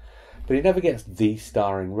good. But he never gets the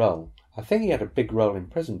starring role. I think he had a big role in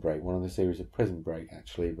Prison Break, one of the series of Prison Break,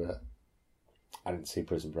 actually, but I didn't see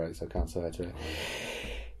Prison Break, so I can't swear to it.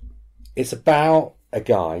 It's about a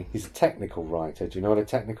guy, he's a technical writer. Do you know what a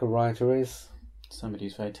technical writer is? Somebody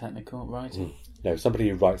who's very technical, right? No, somebody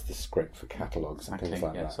who writes the script for catalogues and things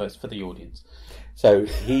like that. So it's for the audience. So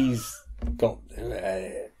he's got...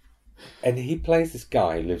 and he plays this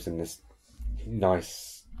guy who lives in this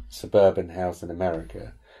nice suburban house in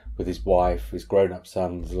America with his wife, his grown-up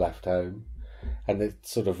son's left home, and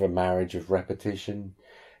it's sort of a marriage of repetition.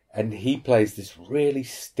 And he plays this really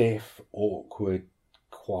stiff, awkward,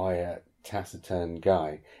 quiet, taciturn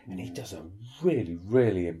guy, and he does a really,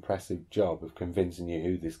 really impressive job of convincing you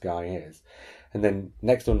who this guy is. And then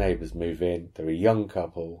next door neighbours move in. They're a young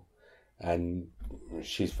couple, and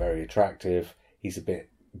she's very attractive. He's a bit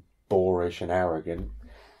boorish and arrogant,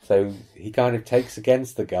 so he kind of takes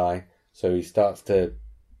against the guy. So he starts to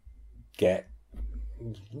get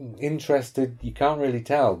interested. You can't really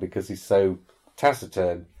tell because he's so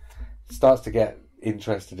taciturn. Starts to get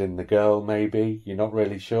interested in the girl, maybe. You're not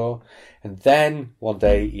really sure. And then one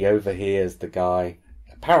day he overhears the guy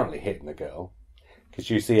apparently hitting the girl, because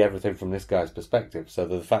you see everything from this guy's perspective. So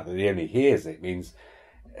the fact that he only hears it means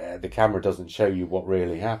the camera doesn't show you what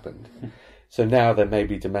really happened. So now there may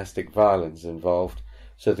be domestic violence involved.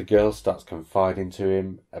 So the girl starts confiding to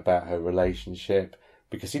him about her relationship,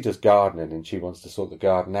 because he does gardening and she wants to sort the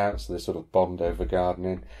garden out, so they sort of bond over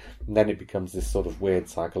gardening. And then it becomes this sort of weird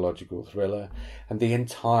psychological thriller. And the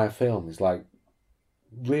entire film is like,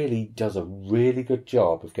 really does a really good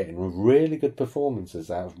job of getting really good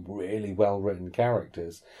performances out of really well-written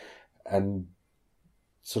characters, and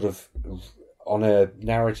sort of on a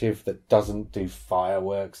narrative that doesn't do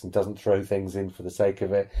fireworks and doesn't throw things in for the sake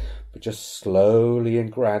of it, but just slowly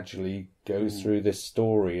and gradually goes through this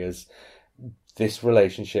story as this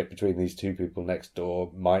relationship between these two people next door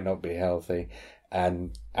might not be healthy.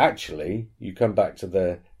 And actually, you come back to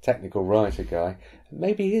the technical writer guy,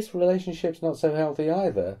 maybe his relationship's not so healthy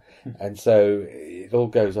either. And so it all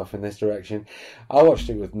goes off in this direction. I watched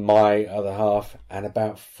it with my other half, and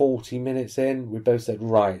about 40 minutes in, we both said,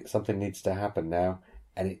 right, something needs to happen now.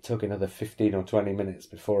 And it took another 15 or 20 minutes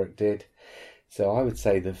before it did. So I would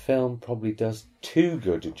say the film probably does too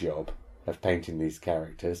good a job of painting these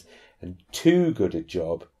characters, and too good a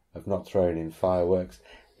job of not throwing in fireworks,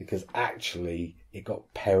 because actually it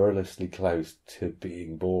got perilously close to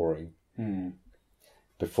being boring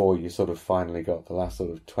before you sort of finally got the last sort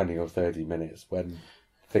of 20 or 30 minutes when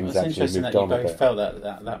things actually moved on a bit. It's interesting that you both felt that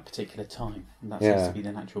at that particular time. And that seems to be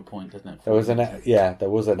the natural point, doesn't it? There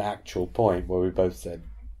was an actual point where we both said,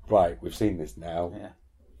 right, we've seen this now. Yeah.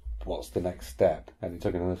 What's the next step? And it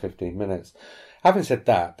took another 15 minutes. Having said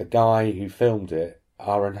that, the guy who filmed it,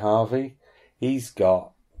 Aaron Harvey, he's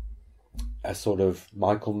got a sort of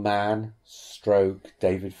Michael Mann stroke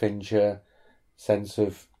David Fincher sense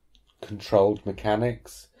of controlled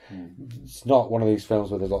mechanics. It's not one of these films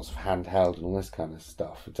where there's lots of handheld and all this kind of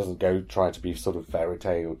stuff. It doesn't go try to be sort of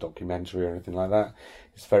verite or documentary or anything like that.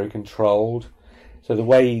 It's very controlled. So the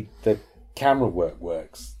way the camera work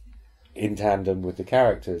works in tandem with the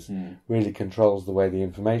characters really controls the way the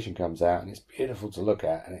information comes out, and it's beautiful to look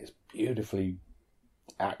at, and it's beautifully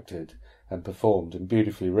acted and performed and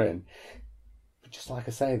beautifully written. But just like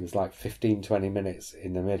I say, there's like 15-20 minutes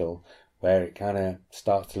in the middle where it kind of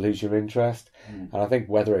starts to lose your interest. And I think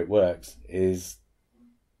whether it works is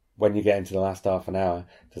when you get into the last half an hour,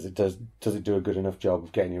 does it do a good enough job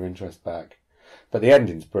of getting your interest back? But the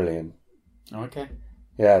ending's brilliant. Okay.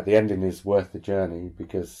 Yeah, the ending is worth the journey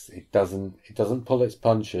because it doesn't pull its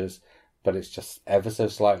punches, but it's just ever so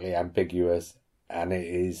slightly ambiguous, and it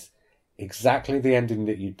is exactly the ending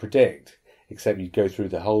that you'd predict, except you'd go through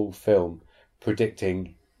the whole film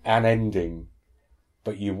predicting an ending,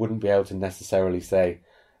 but you wouldn't be able to necessarily say,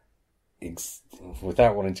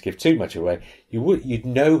 without wanting to give too much away, you'd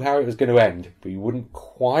know how it was going to end, but you wouldn't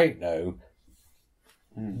quite know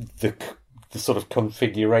the sort of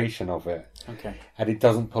configuration of it. Okay. And it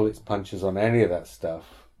doesn't pull its punches on any of that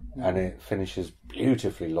stuff, and it finishes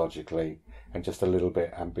beautifully logically and just a little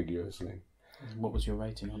bit ambiguously. What was your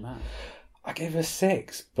rating on that? I gave it a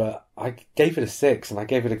 6, but I gave it a 6 and I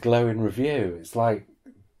gave it a glowing review. It's like,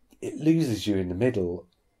 it loses you in the middle,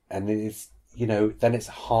 and it's, then it's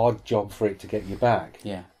a hard job for it to get you back.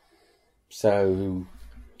 Yeah. So,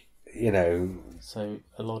 So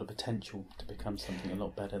a lot of potential to become something a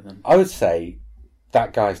lot better than... I would say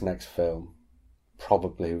that guy's next film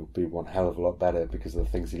probably will be one hell of a lot better because of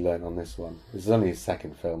the things he learned on this one. This is only his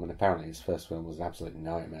second film, and apparently his first film was an absolute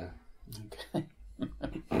nightmare. Okay.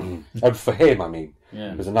 And for him, I mean.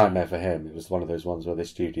 Yeah. It was a nightmare for him. It was one of those ones where the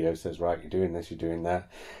studio says, right, you're doing this, you're doing that,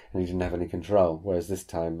 and he didn't have any control. Whereas this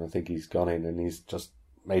time, I think he's gone in and he's just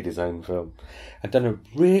made his own film and done a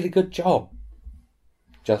really good job.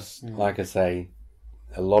 Just like I say,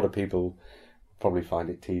 a lot of people probably find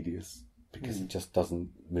it tedious because it just doesn't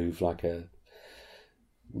move like a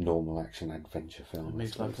normal action adventure film. It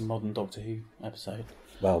moves like a modern Doctor Who episode.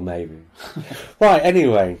 Well, maybe. Right,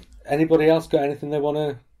 anyway, anybody else got anything they want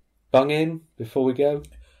to bung in before we go?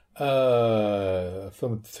 A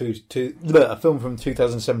film from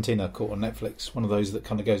 2017 I caught on Netflix. One of those that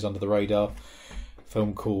kind of goes under the radar. A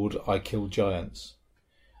film called I Kill Giants.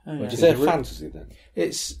 Oh, yeah. Is it a fantasy then?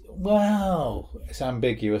 It's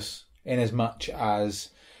ambiguous in as much as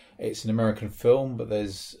it's an American film, but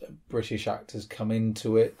there's British actors come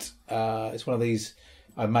into it. It's one of these,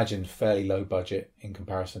 I imagine, fairly low budget in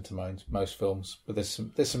comparison to most films. But there's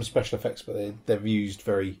some special effects, but they're used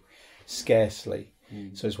very scarcely.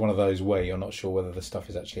 So it's one of those where you're not sure whether the stuff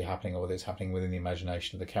is actually happening or whether it's happening within the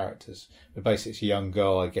imagination of the characters. But basically, it's a young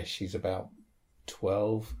girl. I guess she's about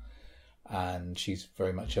 12. And she's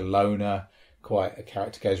very much a loner, quite a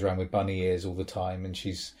character, goes around with bunny ears all the time, and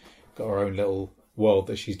she's got her own little world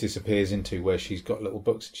that she disappears into where she's got little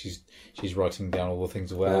books and she's writing down all the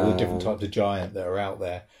things about all the different types of giant that are out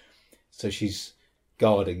there. So she's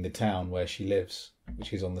guarding the town where she lives,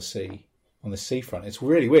 which is on the sea, on the seafront. It's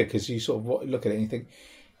really weird because you sort of look at it and you think,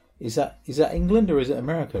 is that England or is it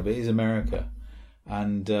America? But it is America.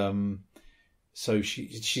 And so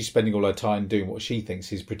she's spending all her time doing what she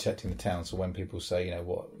thinks is protecting the town. So when people say,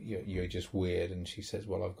 you're just weird, and she says,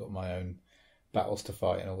 well, I've got my own battles to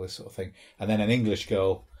fight and all this sort of thing. And then an English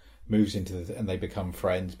girl moves into and they become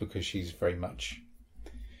friends because she's very much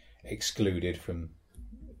excluded from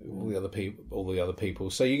all the other people.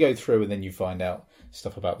 So you go through and then you find out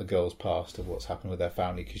stuff about the girl's past, of what's happened with their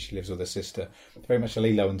family, because she lives with her sister. Very much a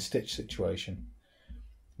Lilo and Stitch situation,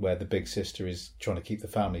 where the big sister is trying to keep the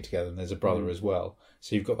family together, and there's a brother as well.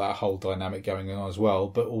 So you've got that whole dynamic going on as well,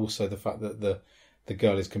 but also the fact that the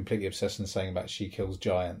girl is completely obsessed and saying about she kills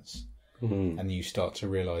giants. And you start to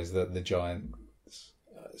realise that the giants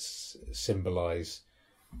symbolise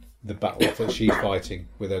the battle that she's fighting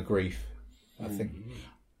with her grief. I think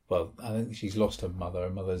she's lost her mother.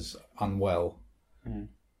 Her mother's unwell,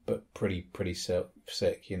 but pretty sick,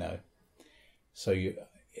 So you...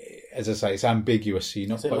 As I say, it's ambiguous, so you're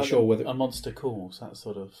not quite sure whether... A Monster Calls, that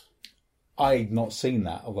sort of... I've not seen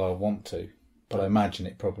that, although I want to, but I imagine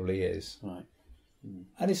it probably is. Right.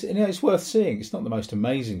 And it's worth seeing. It's not the most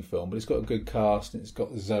amazing film, but it's got a good cast, and it's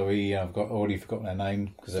got Zoe, I've already forgotten her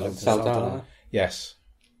name, because I looked at Southall. Yes,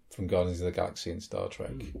 from Guardians of the Galaxy and Star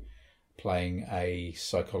Trek, playing a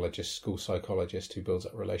school psychologist who builds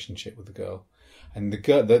up a relationship with the girl. And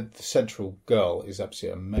the central girl is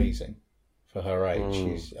absolutely amazing. For her age,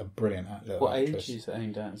 she's a brilliant little What actress. age is it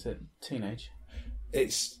aimed at? Is it teenage?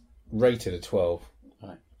 It's rated at 12.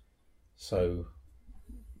 Right. So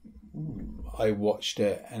I watched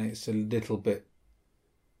it, and it's a little bit...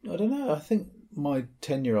 I don't know. I think my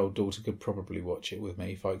 10-year-old daughter could probably watch it with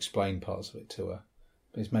me if I explained parts of it to her.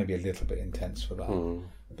 But it's maybe a little bit intense for that.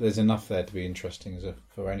 But there's enough there to be interesting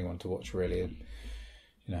for anyone to watch, really.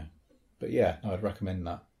 But yeah, I'd recommend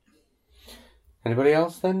that. Anybody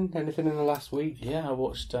else then? Anything in the last week? Yeah, I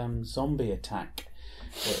watched Zombie Attack.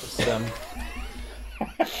 It's Have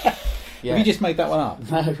you just made that one up?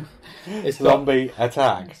 No. It's Zombie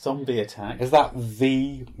Attack. Zombie Attack. Is that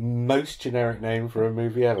the most generic name for a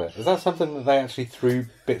movie ever? Is that something that they actually threw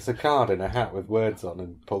bits of card in a hat with words on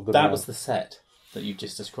and pulled them out? That was the set that you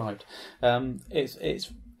just described.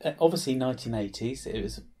 It's obviously 1980s. It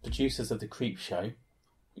was producers of The Creep Show,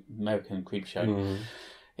 American creep show.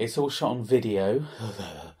 It's all shot on video.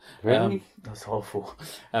 Really? That's awful.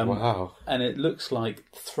 Wow. And it looks like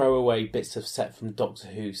throwaway bits of set from Doctor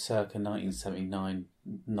Who circa 1979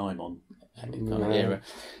 Nymon kind of era.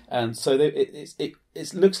 And so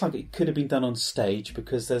it looks like it could have been done on stage,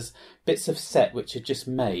 because there's bits of set which are just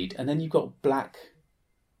made, and then you've got black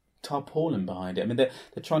tarpaulin behind it. I mean, they're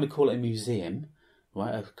trying to call it a museum,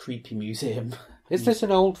 right? A creepy museum. Is this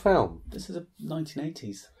an old film? This is a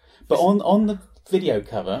 1980s. But on the video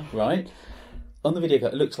cover, right? On the video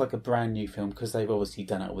cover, it looks like a brand new film, because they've obviously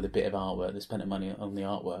done it with a bit of artwork. They spent the money on the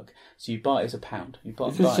artwork. So you buy it as £1. You buy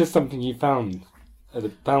Is this just something you found at a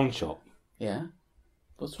pound shop? Yeah.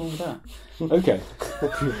 What's wrong with that? Okay.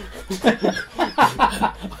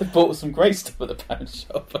 I bought some great stuff at the pound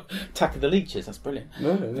shop. Attack of the Leeches, that's brilliant.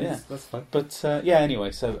 No, that's fine. But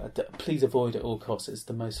anyway, so please avoid at all costs. It's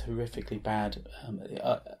the most horrifically bad.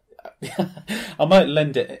 I might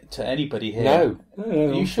lend it to anybody here. No.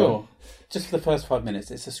 Are you sure? Just for the first 5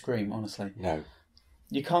 minutes, it's a scream, honestly. No.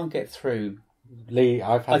 You can't get through. Lee,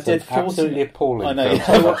 I've had some absolutely appalling I know. films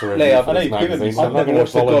I've had to review Lee, for I know this you've given me magazine, so I'm some. not going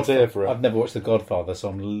to volunteer for it. I've never watched The Godfather, so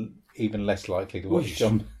I'm even less likely to watch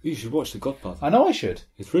John. You should watch The Godfather. I know I should.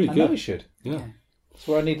 It's really I good. know I should. Yeah. That's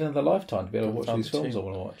where I need another lifetime to be able to watch Godfather these films 2. I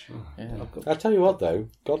want to watch. Yeah. I'll tell you what, though.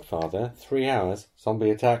 Godfather, 3 hours.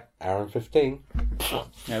 Zombie Attack, hour and 15.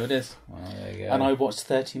 No, it is. Oh, there you go. And I watched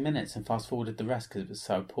 30 minutes and fast forwarded the rest because it was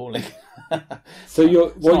so appalling. So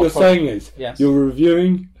what you're saying is Yes. you're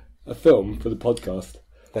reviewing a film for the podcast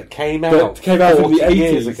That came out from the 40 80s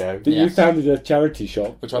years ago. that you Yes. found at a charity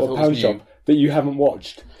shop Which I or thought was pound new. shop that you haven't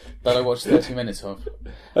watched. That I watched 30 minutes of.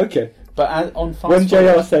 Okay. But on fast When JR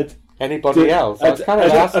forward, said... Anybody else? I was kind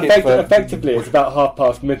of asking effectively, it's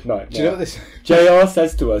about midnight. Do you know what this? JR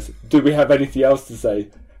says to us, do we have anything else to say?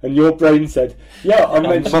 And your brain said, yeah, I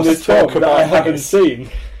mentioned must this film talk that I about haven't this. seen,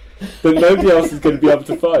 that nobody else is going to be able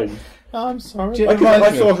to find. Oh, I'm sorry. Do you- Like,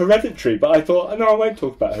 I saw Hereditary, but I thought, no, I won't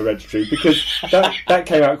talk about Hereditary because that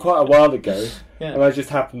came out quite a while ago, Yeah. and I just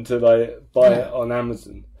happened to buy it on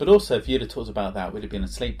Amazon. But also, if you'd have talked about that, we'd have been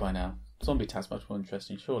asleep by now. Zombie Attack's much more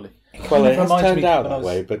interesting, surely. Well, it has Reminds turned me out when I that was-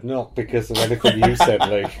 way, but not because of anything you said,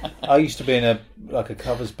 Luke. I used to be in a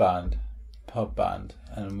covers band, pub band,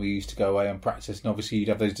 and we used to go away and practice. And obviously, you'd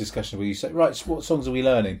have those discussions where you say, "Right, so what songs are we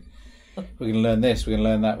learning? We're going to learn this. We're going to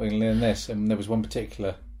learn that. We're going to learn this." And there was one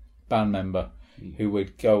particular band member who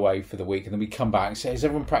would go away for the week, and then we'd come back and say, "Has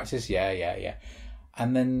everyone practiced?" Yeah.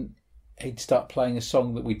 And then he'd start playing a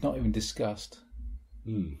song that we'd not even discussed.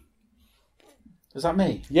 Is that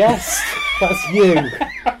me? Yes, that's you.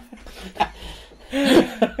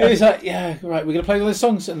 It was like, yeah, right, we're going to play all those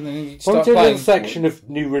songs, and then you Well, start do a playing. little section of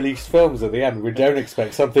new release films at the end. We don't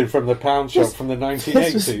expect something from the pound shop from the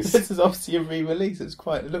 1980s. This is obviously a re-release. It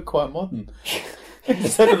looked quite modern.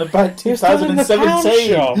 Instead of about You're still in the pound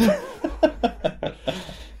 2017.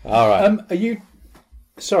 All right. Are you?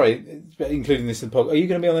 Sorry, including this in the podcast. Are you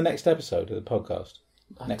going to be on the next episode of the podcast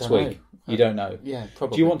next don't week? know. You don't know. Yeah,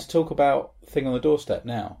 probably. Do you want to talk about Thing on the Doorstep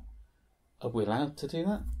now? Are we allowed to do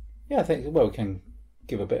that? Yeah, I think. Well, we can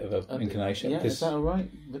give a bit of an inclination Yeah, is that all right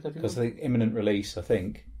with because everyone? the imminent release. I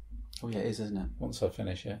think Oh yeah, it is, isn't it? once I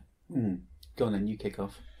finish it. Go on then, you kick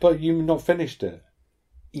off. But you've not finished it.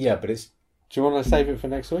 Yeah, but it's. Do you want to save it for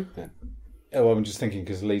next week then? Oh, I'm just thinking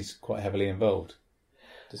because Lee's quite heavily involved.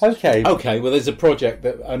 Okay. Okay, well, there's an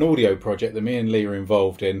audio project that me and Lee are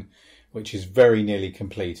involved in, which is very nearly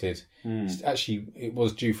completed. It's actually, it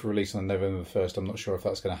was due for release on November 1st. I'm not sure if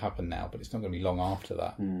that's going to happen now, but it's not going to be long after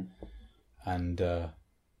that. And,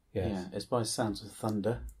 Yeah, it's by Sounds of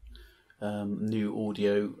Thunder. New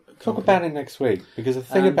audio. Talk about it next week, because the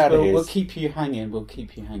thing And about it is... we'll keep you hanging.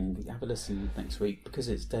 Have a listen next week because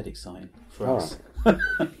it's dead exciting for All us.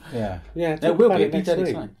 yeah. Yeah, It talk will about be. it It'll be next dead week.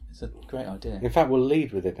 exciting. It's a great idea. In fact, we'll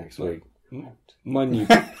lead with it next week. My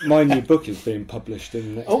new book is being published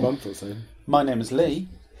in the next month or so. My name is Lee.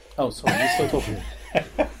 Oh, sorry, you're still talking.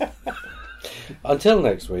 Until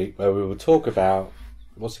next week, where we will talk about,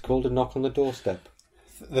 what's it called, A Knock on the Doorstep.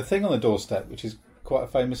 The Thing on the Doorstep, which is quite a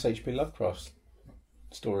famous H.P. Lovecraft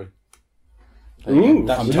story. Ooh,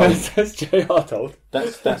 I'm that's JR told.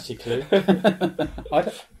 That's your clue.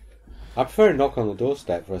 I prefer A Knock on the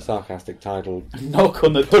Doorstep for a sarcastic title. Knock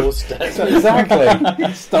on the doorstep.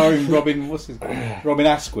 Exactly. Starring Robin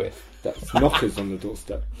Asquith. That's Knockers on the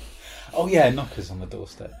Doorstep. Oh yeah, Knockers on the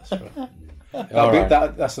Doorstep. That's right. All right.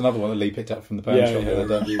 That's another one that Lee picked up from the pound shop the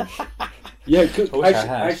other day. Yeah, I wish I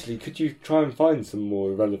had. actually, could you try and find some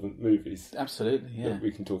more relevant movies Absolutely, yeah. that we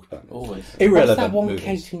can talk about? Always. What's Irrelevant that one movies.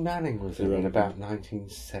 Katie Manning was in Irrelevant. about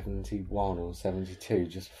 1971 or 72,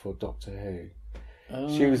 just before Doctor Who?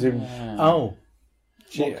 She was in... Oh,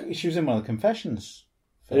 She was in one of the Confessions.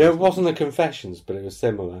 It wasn't a Confessions, but it was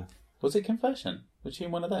similar. Was it Confession? Was she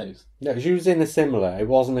in one of those? No, she was in a similar. It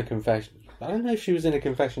wasn't a Confession. I don't know if she was in a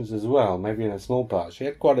Confessions as well. Maybe in a small part. She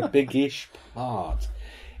had quite a big-ish part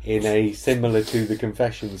in a similar to the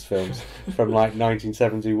Confessions films from like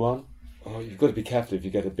 1971. Oh, you've got to be careful if you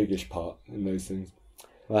get a biggish part in those things.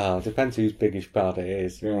 Well, it depends whose biggish part it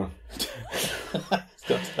is. Yeah. It's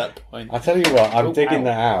got to that point. I tell you what, I'm digging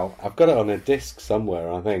that out. I've got it on a disc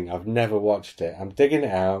somewhere, I think. I've never watched it. I'm digging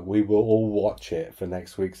it out. We will all watch it for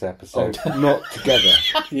next week's episode. Oh, not together.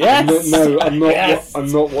 Yes! I'm not. Yes!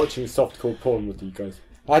 I'm not watching softcore porn with you guys.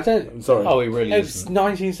 I'm sorry. Oh, he really It's isn't.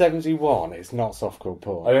 1971. It's not softcore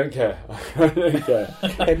porn. I don't care. I don't care.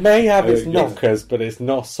 It may have its Yes. knockers, but it's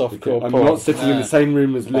not softcore I'm porn. not sitting in the same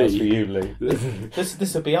room as That's for Lee. you, Lee.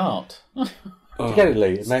 This will be art. Do you get it,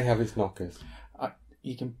 Lee? It may have its knockers.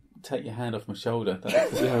 You can take your hand off my shoulder.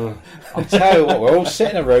 Yeah. I'll tell you what, we'll all sit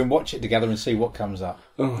in a room, watch it together and see what comes up.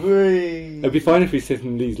 It'd be fine if we sit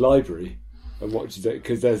in Lee's library and watch it,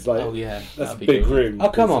 because there's like Oh yeah, that's a that'd be big good. room. Oh,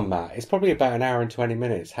 come on, Matt. It's probably about an hour and 20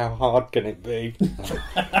 minutes. How hard can it be?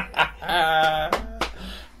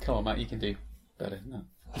 Come on, Matt, you can do better than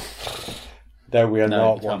that. No, we are No,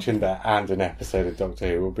 not you can't. watching that and an episode of Doctor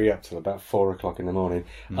Who. We'll be up till about 4 o'clock in the morning.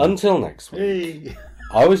 Until next week.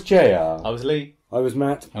 I was JR. I was Lee. I was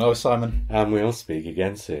Matt. Hello, Simon. And we'll speak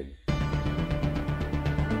again soon.